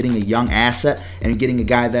and by getting a young asset and getting a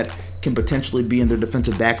guy that can potentially be in their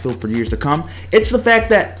defensive backfield for years to come. It's the fact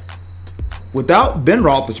that without Ben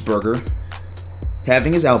Roethlisberger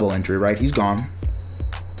having his elbow injury, right, he's gone,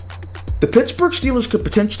 the Pittsburgh Steelers could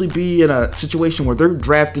potentially be in a situation where they're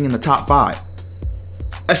drafting in the top 5.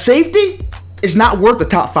 A safety is not worth the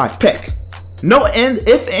top 5 pick. No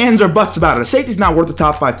ifs, ands, or buts about it. A safety's not worth the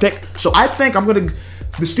top 5 pick. So I think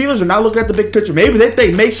the Steelers are not looking at the big picture. Maybe they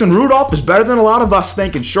think Mason Rudolph is better than a lot of us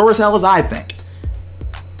think, and sure as hell as I think.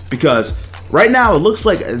 Because right now it looks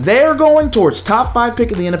like they're going towards top 5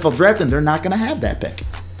 pick in the NFL draft, and they're not going to have that pick.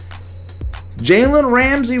 Jalen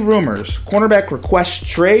Ramsey rumors, cornerback request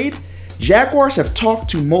trade. Jaguars have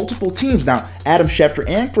talked to multiple teams. Now, Adam Schefter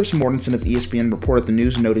and Chris Mortensen of ESPN reported the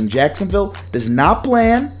news, noting Jacksonville does not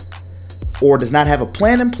have a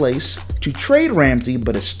plan in place to trade Ramsey,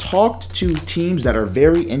 but has talked to teams that are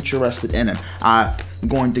very interested in him. I'm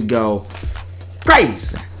going to go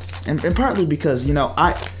crazy. And partly because,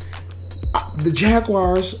 the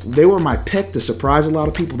Jaguars, they were my pick to surprise a lot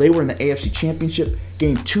of people. They were in the AFC Championship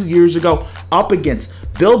game 2 years ago up against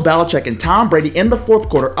Bill Belichick and Tom Brady in the fourth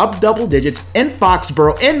quarter, up double digits in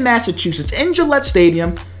Foxborough, in Massachusetts, in Gillette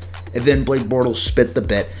Stadium. And then Blake Bortles spit the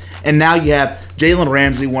bit. And now you have Jalen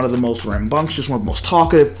Ramsey, one of the most rambunctious, one of the most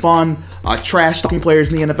talkative, fun, trash-talking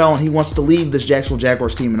players in the NFL, and he wants to leave this Jacksonville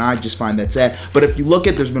Jaguars team, and I just find that sad. But if you look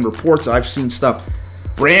at, there's been reports, I've seen stuff,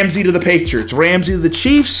 Ramsey to the Patriots, Ramsey to the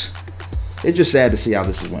Chiefs. It's just sad to see how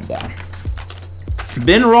this has went down.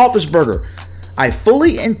 Ben Roethlisberger: I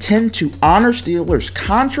fully intend to honor Steelers'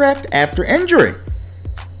 contract after injury.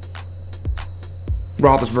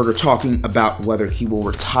 Roethlisberger talking about whether he will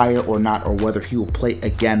retire or not, or whether he will play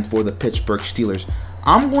again for the Pittsburgh Steelers.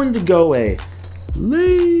 I'm going to go a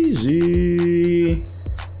lazy.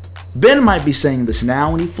 Ben might be saying this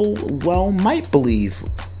now, and he full well might believe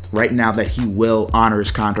right now that he will honor his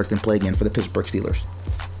contract and play again for the Pittsburgh Steelers.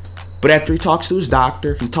 But after he talks to his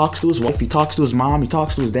doctor, he talks to his wife, he talks to his mom, he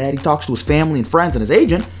talks to his dad, he talks to his family and friends and his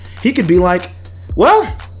agent, he could be like,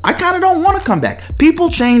 well, I kind of don't want to come back. People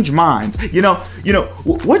change minds.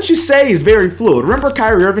 What you say is very fluid. Remember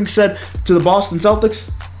Kyrie Irving said to the Boston Celtics,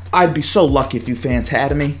 I'd be so lucky if you fans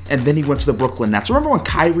had me. And then he went to the Brooklyn Nets. Remember when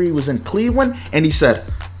Kyrie was in Cleveland and he said,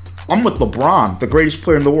 I'm with LeBron, the greatest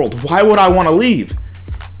player in the world. Why would I want to leave?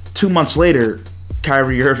 2 months later,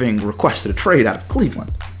 Kyrie Irving requested a trade out of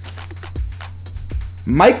Cleveland.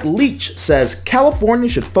 Mike Leach says California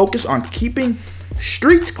should focus on keeping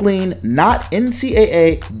streets clean, not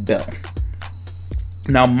NCAA bill.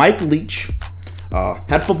 Now, Mike Leach,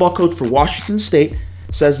 head football coach for Washington State,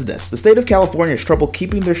 says this: the state of California has trouble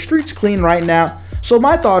keeping their streets clean right now, so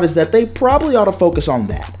my thought is that they probably ought to focus on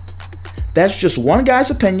that. That's just one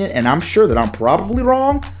guy's opinion, and I'm sure that I'm probably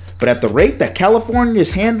wrong, but at the rate that California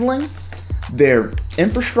is handling their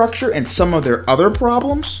infrastructure and some of their other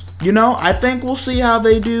problems, I think we'll see how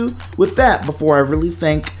they do with that before I really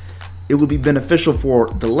think it would be beneficial for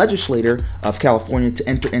the legislator of California to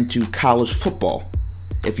enter into college football.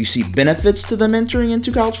 If you see benefits to them entering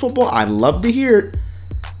into college football, I'd love to hear it,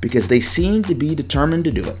 because they seem to be determined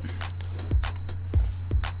to do it.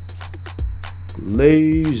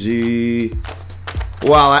 Lazy.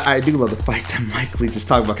 Well, I do love the fact that Mike Lee just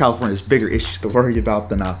talked about California's bigger issues to worry about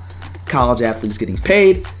than college athletes getting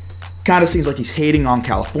paid. Kind of seems like he's hating on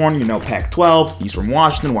California, Pac-12. He's from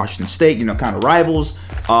Washington State, kind of rivals.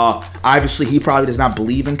 Obviously, he probably does not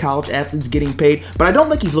believe in college athletes getting paid, but I don't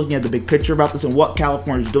think he's looking at the big picture about this and what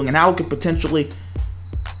California is doing and how it could potentially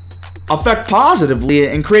affect positively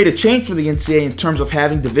and create a change for the NCAA in terms of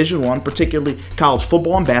having Division I, particularly college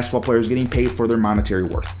football and basketball players, getting paid for their monetary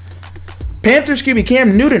worth. Panthers QB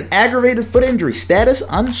Cam Newton, aggravated foot injury, status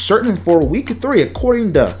uncertain for Week 3,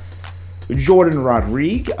 according to Jordan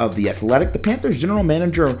Rodrigue of The Athletic. The Panthers general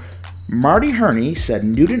manager Marty Herney said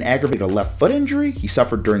Newton aggravated a left foot injury he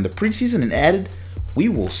suffered during the preseason and added, "We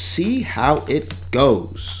will see how it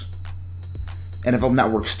goes." NFL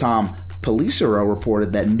Network's Tom Pelissero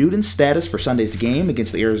reported that Newton's status for Sunday's game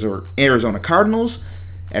against the Arizona Cardinals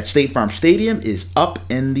at State Farm Stadium is up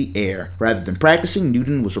in the air. Rather than practicing,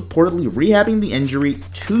 Newton was reportedly rehabbing the injury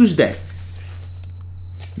Tuesday.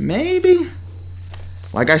 Maybe.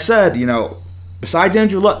 Like I said, besides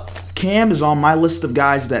Andrew Luck, Cam is on my list of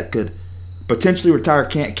guys that could potentially retire.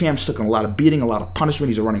 Cam's taken a lot of beating, a lot of punishment.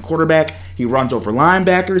 He's a running quarterback. He runs over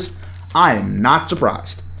linebackers. I am not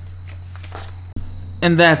surprised.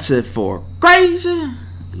 And that's it for Crazy,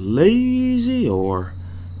 Lazy, or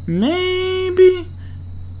Maybe.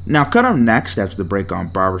 Now, cut up next after the break on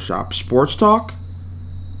Barbershop Sports Talk.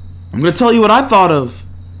 I'm going to tell you what I thought of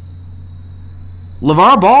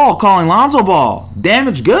LeVar Ball calling Lonzo Ball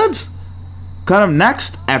damaged goods. Cut up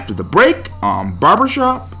next after the break on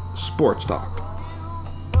Barbershop Sports Talk.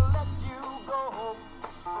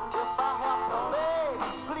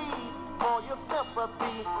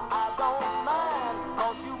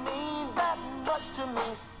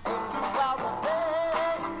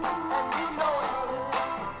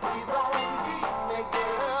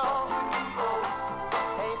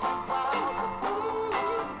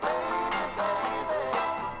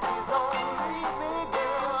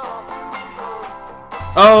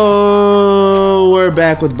 Oh, we're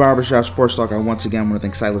back with Barbershop Sports Talk. I once again want to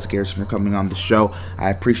thank Silas Garrison for coming on the show. I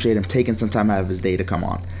appreciate him taking some time out of his day to come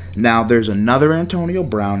on. Now, there's another Antonio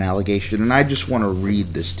Brown allegation, and I just want to read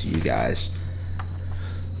this to you guys.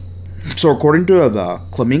 So, according to the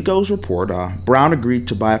Clemenco's report, Brown agreed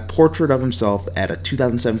to buy a portrait of himself at a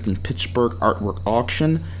 2017 Pittsburgh artwork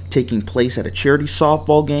auction taking place at a charity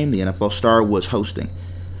softball game the NFL star was hosting.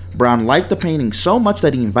 Brown liked the painting so much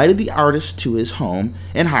that he invited the artist to his home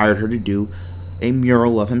and hired her to do a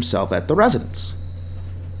mural of himself at the residence.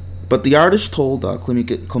 But the artist told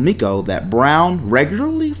Clemenco that Brown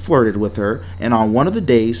regularly flirted with her, and on one of the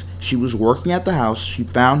days she was working at the house, she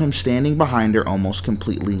found him standing behind her almost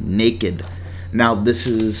completely naked. Now, this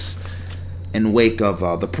is in wake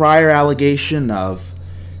of the prior allegation of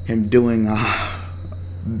him doing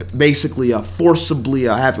basically forcibly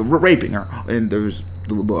raping her, and there's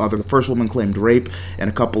the first woman claimed rape and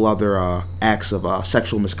a couple other acts of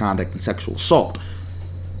sexual misconduct and sexual assault.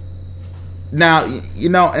 Now,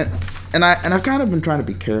 and I've kind of been trying to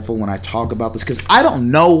be careful when I talk about this because I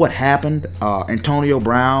don't know what happened. Antonio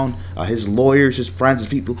Brown, his lawyers, his friends, his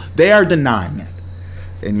people, they are denying it.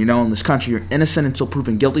 And in this country, you're innocent until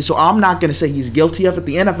proven guilty. So I'm not going to say he's guilty of it.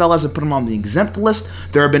 The NFL hasn't put him on the exempt list.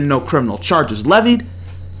 There have been no criminal charges levied.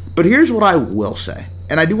 But here's what I will say.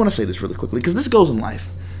 And I do want to say this really quickly because this goes in life.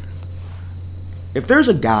 If there's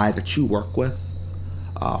a guy that you work with,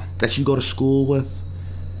 that you go to school with,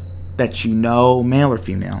 that male or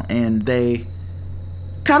female, and they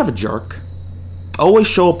kind of a jerk, always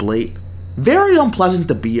show up late, very unpleasant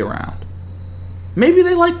to be around. Maybe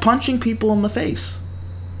they like punching people in the face.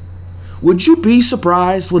 Would you be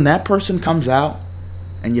surprised when that person comes out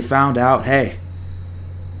and you found out, hey,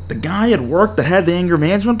 the guy at work that had the anger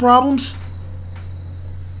management problems,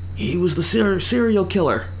 he was the serial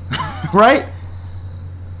killer, right?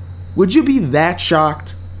 Would you be that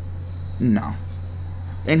shocked? No.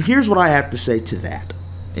 And here's what I have to say to that.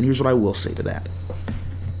 And here's what I will say to that.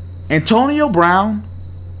 Antonio Brown,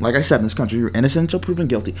 like I said, in this country, you're innocent until proven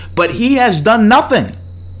guilty. But he has done nothing.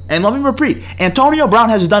 And let me repeat. Antonio Brown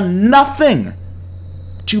has done nothing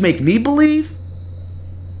to make me believe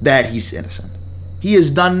that he's innocent. He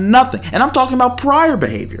has done nothing. And I'm talking about prior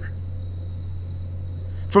behavior.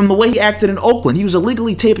 From the way he acted in Oakland. He was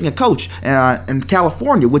illegally taping a coach in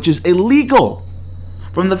California, which is illegal.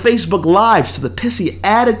 From the Facebook Lives to the pissy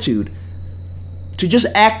attitude to just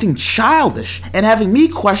acting childish and having me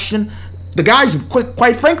question the guy's,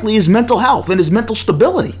 quite frankly, his mental health and his mental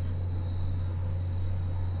stability.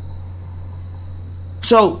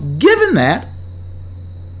 So, given that,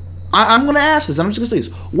 I'm going to ask this. I'm just going to say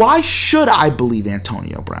this. Why should I believe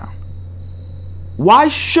Antonio Brown? Why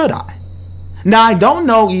should I? Now, I don't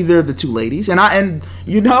know either of the two ladies, and I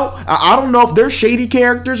don't know if they're shady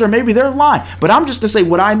characters or maybe they're lying. But I'm just going to say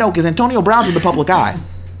what I know because Antonio Brown's in the public eye.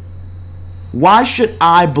 Why should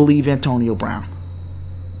I believe Antonio Brown?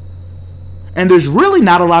 And there's really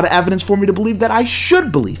not a lot of evidence for me to believe that I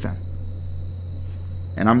should believe him.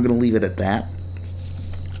 And I'm going to leave it at that.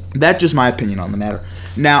 That's just my opinion on the matter.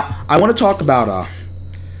 Now, I want to talk about,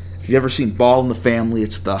 if you've ever seen Ball in the Family,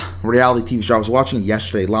 it's the reality TV show. I was watching it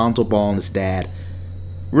yesterday, Lonzo Ball and his dad.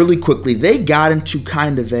 Really quickly, they got into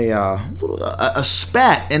kind of a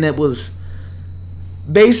spat, and it was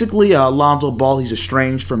basically Lonzo Ball, he's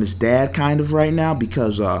estranged from his dad kind of right now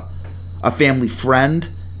because a family friend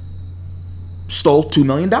stole $2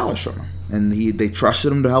 million from him. And they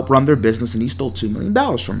trusted him to help run their business, and he stole $2 million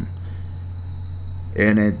from him.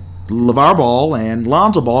 And LeVar Ball and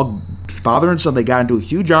Lonzo Ball, father and son, they got into a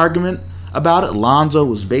huge argument about it. Lonzo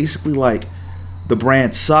was basically like, the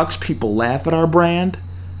brand sucks. People laugh at our brand.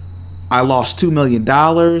 I lost $2 million.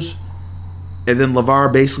 And then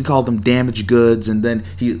LeVar basically called them damaged goods. And then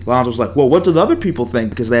Lonzo was like, well, what do the other people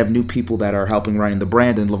think? Because they have new people that are helping running the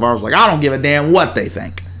brand. And LeVar was like, I don't give a damn what they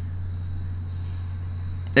think.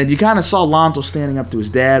 And you kind of saw Lonzo standing up to his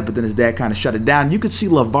dad, but then his dad kind of shut it down. You could see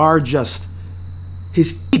LeVar just,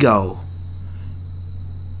 his ego,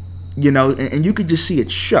 and you could just see it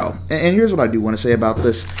show. And here's what I do want to say about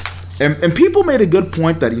this. And people made a good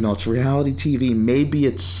point that, it's reality TV. Maybe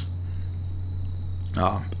it's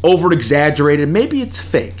over-exaggerated. Maybe it's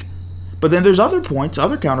fake. But then there's other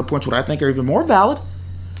counterpoints, what I think are even more valid.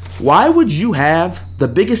 Why would you have the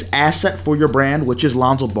biggest asset for your brand, which is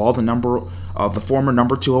Lonzo Ball, the former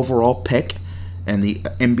number 2 overall pick in the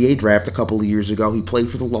NBA draft a couple of years ago? He played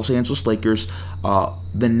for the Los Angeles Lakers,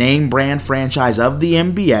 the name brand franchise of the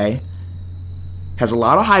NBA, has a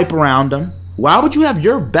lot of hype around him. Why would you have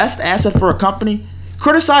your best asset for a company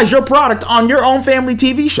criticize your product on your own family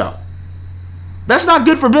TV show? That's not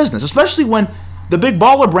good for business, especially when the Big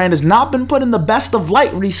Baller brand has not been put in the best of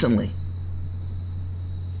light recently.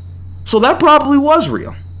 So that probably was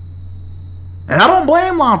real. And I don't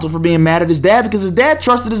blame Lonzo for being mad at his dad because his dad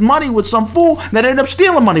trusted his money with some fool that ended up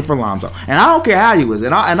stealing money from Lonzo. And I don't care how he was.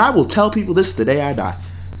 And I will tell people this the day I die.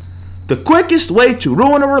 The quickest way to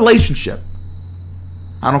ruin a relationship,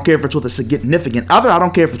 I don't care if it's with a significant other, I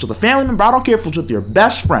don't care if it's with a family member, I don't care if it's with your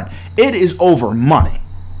best friend, it is over money.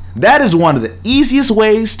 That is one of the easiest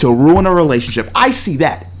ways to ruin a relationship. I see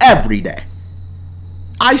that every day.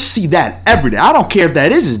 I don't care if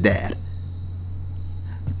that is his dad.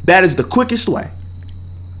 That is the quickest way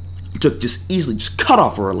to just easily just cut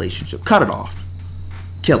off a relationship. Cut it off.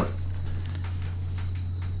 Kill it.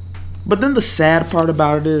 But then the sad part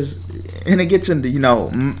about it is, and it gets into,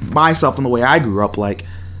 myself and the way I grew up, like,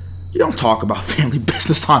 you don't talk about family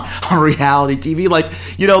business on reality TV. Like,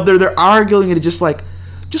 they're arguing and it's just like,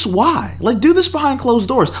 just why? Like, do this behind closed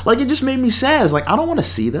doors. Like, it just made me sad. It's like, I don't want to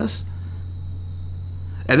see this.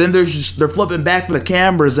 And then they're flipping back to the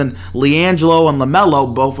cameras, and LiAngelo and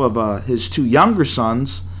LaMelo, both of his 2 younger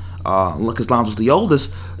sons, because Lonzo's the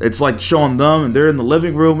oldest, it's like showing them, and they're in the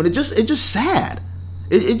living room, and it's just sad.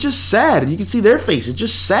 It's just sad, and you can see their face. It's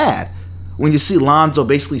just sad when you see Lonzo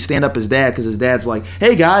basically stand up his dad, because his dad's like,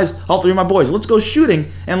 hey guys, all 3 of my boys, let's go shooting,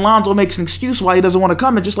 and Lonzo makes an excuse why he doesn't want to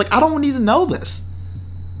come, and just like, I don't need to know this.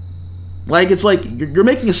 Like, it's like you're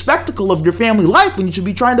making a spectacle of your family life when you should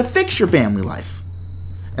be trying to fix your family life.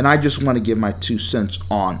 And I just want to give my 2 cents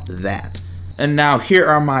on that. And now here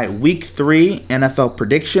are my Week 3 NFL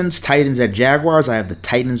predictions. Titans at Jaguars. I have the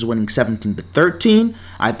Titans winning 17-13.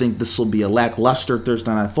 I think this will be a lackluster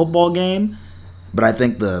Thursday Night Football game. But I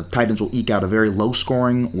think the Titans will eke out a very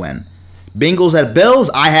low-scoring win. Bengals at Bills.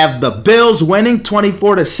 I have the Bills winning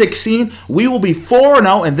 24-16. We will be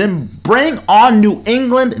 4-0 and then bring on New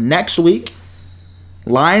England next week.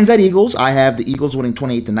 Lions at Eagles. I have the Eagles winning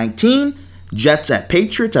 28-19. Jets at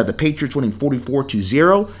Patriots. I have the Patriots winning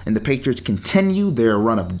 44-0. And the Patriots continue their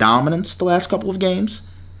run of dominance the last couple of games.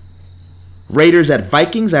 Raiders at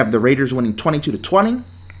Vikings. I have the Raiders winning 22-20.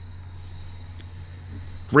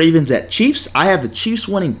 Ravens at Chiefs. I have the Chiefs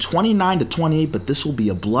winning 29-28, but this will be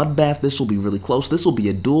a bloodbath. This will be really close. This will be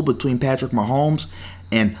a duel between Patrick Mahomes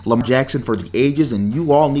and Lamar Jackson for the ages, and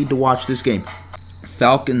you all need to watch this game.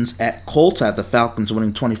 Falcons at Colts. I have the Falcons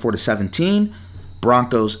winning 24-17.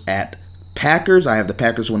 Broncos at Packers. I have the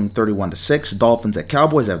Packers winning 31-6. Dolphins at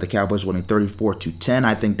Cowboys. I have the Cowboys winning 34-10.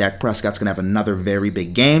 I think Dak Prescott's going to have another very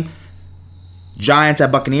big game. Giants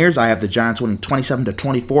at Buccaneers. I have the Giants winning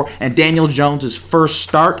 27-24. And Daniel Jones' first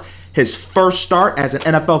start as an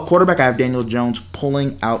NFL quarterback, I have Daniel Jones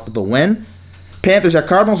pulling out the win. Panthers at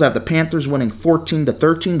Cardinals. I have the Panthers winning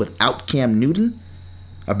 14-13 without Cam Newton.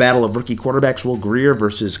 A battle of rookie quarterbacks, Will Grier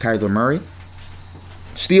versus Kyler Murray.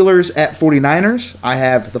 Steelers at 49ers. I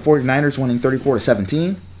have the 49ers winning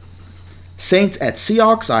 34-17. Saints at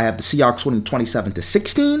Seahawks. I have the Seahawks winning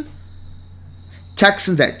 27-16.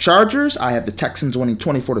 Texans at Chargers. I have the Texans winning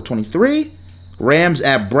 24-23. Rams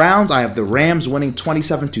at Browns. I have the Rams winning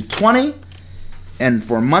 27-20. And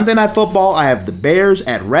for Monday Night Football, I have the Bears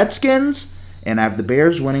at Redskins. And I have the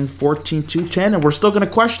Bears winning 14-10. And we're still going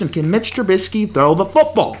to question, can Mitch Trubisky throw the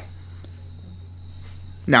football?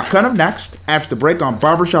 Now, coming up next, after the break on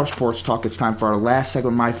Barbershop Sports Talk, it's time for our last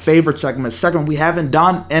segment, my favorite segment, a segment we haven't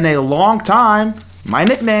done in a long time. My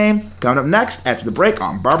nickname, coming up next after the break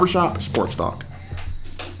on Barbershop Sports Talk.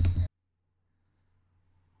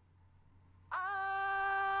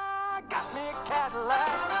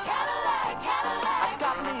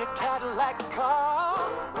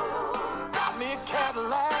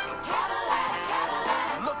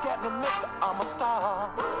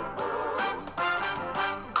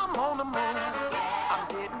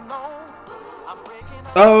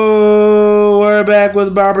 Oh, we're back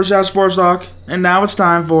with Barbershop Sports Talk, and now it's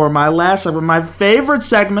time for my last segment, my favorite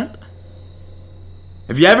segment.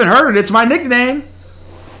 If you haven't heard it, it's my nickname,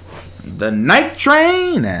 The Night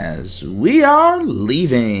Train, as we are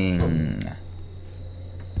leaving.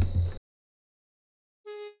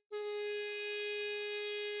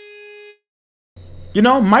 You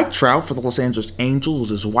know, Mike Trout for the Los Angeles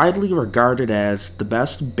Angels is widely regarded as the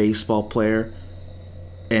best baseball player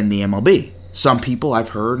in the MLB. Some people I've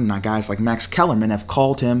heard, and guys like Max Kellerman, have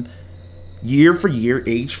called him, year for year,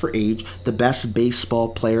 age for age, the best baseball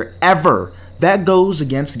player ever. That goes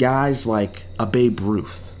against guys like a Babe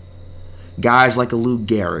Ruth, guys like a Lou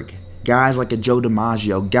Gehrig, guys like a Joe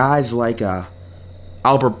DiMaggio, guys like a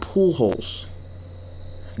Albert Pujols,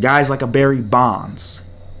 guys like a Barry Bonds.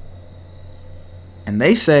 And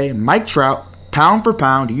they say Mike Trout, pound for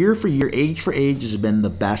pound, year for year, age for age, has been the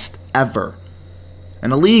best ever.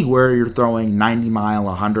 In a league where you're throwing 90-mile,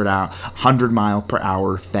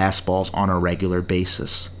 100-mile-per-hour fastballs on a regular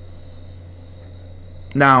basis.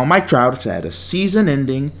 Now, Mike Trout has had a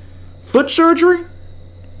season-ending foot surgery.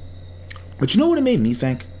 But you know what it made me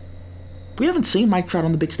think? We haven't seen Mike Trout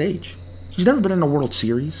on the big stage. He's never been in a World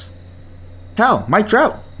Series. Hell, Mike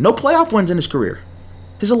Trout, no playoff wins in his career.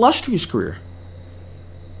 His illustrious career.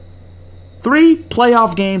 3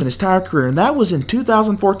 playoff games in his entire career, and that was in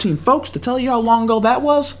 2014. Folks, to tell you how long ago that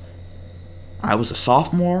was, I was a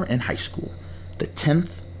sophomore in high school, the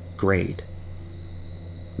 10th grade.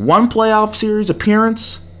 1 playoff series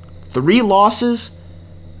appearance, 3 losses,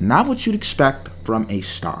 not what you'd expect from a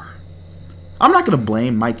star. I'm not going to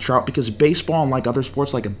blame Mike Trout because baseball, unlike other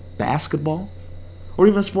sports like basketball, or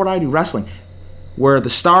even a sport I do, wrestling, where the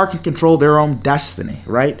star can control their own destiny,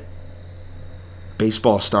 right?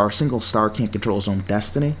 Baseball star, single star can't control his own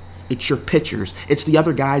destiny. It's your pitchers. It's the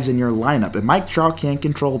other guys in your lineup. And Mike Trout can't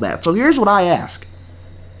control that. So here's what I ask.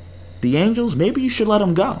 The Angels, maybe you should let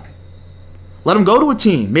him go. Let him go to a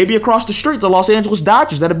team, maybe across the street, the Los Angeles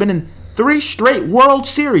Dodgers, that have been in 3 straight World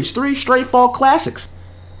Series, 3 straight Fall Classics.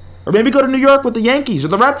 Or maybe go to New York with the Yankees or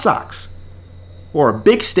the Red Sox. Or a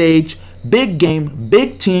big stage, big game,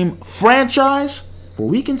 big team, franchise, where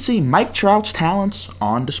we can see Mike Trout's talents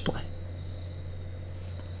on display.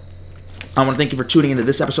 I want to thank you for tuning into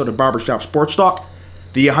this episode of Barbershop Sports Talk,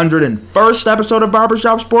 the 101st episode of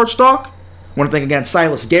Barbershop Sports Talk. I want to thank again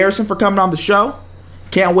Silas Garrison for coming on the show.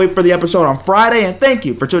 Can't wait for the episode on Friday, and thank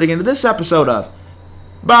you for tuning into this episode of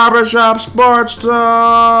Barbershop Sports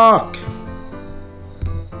Talk.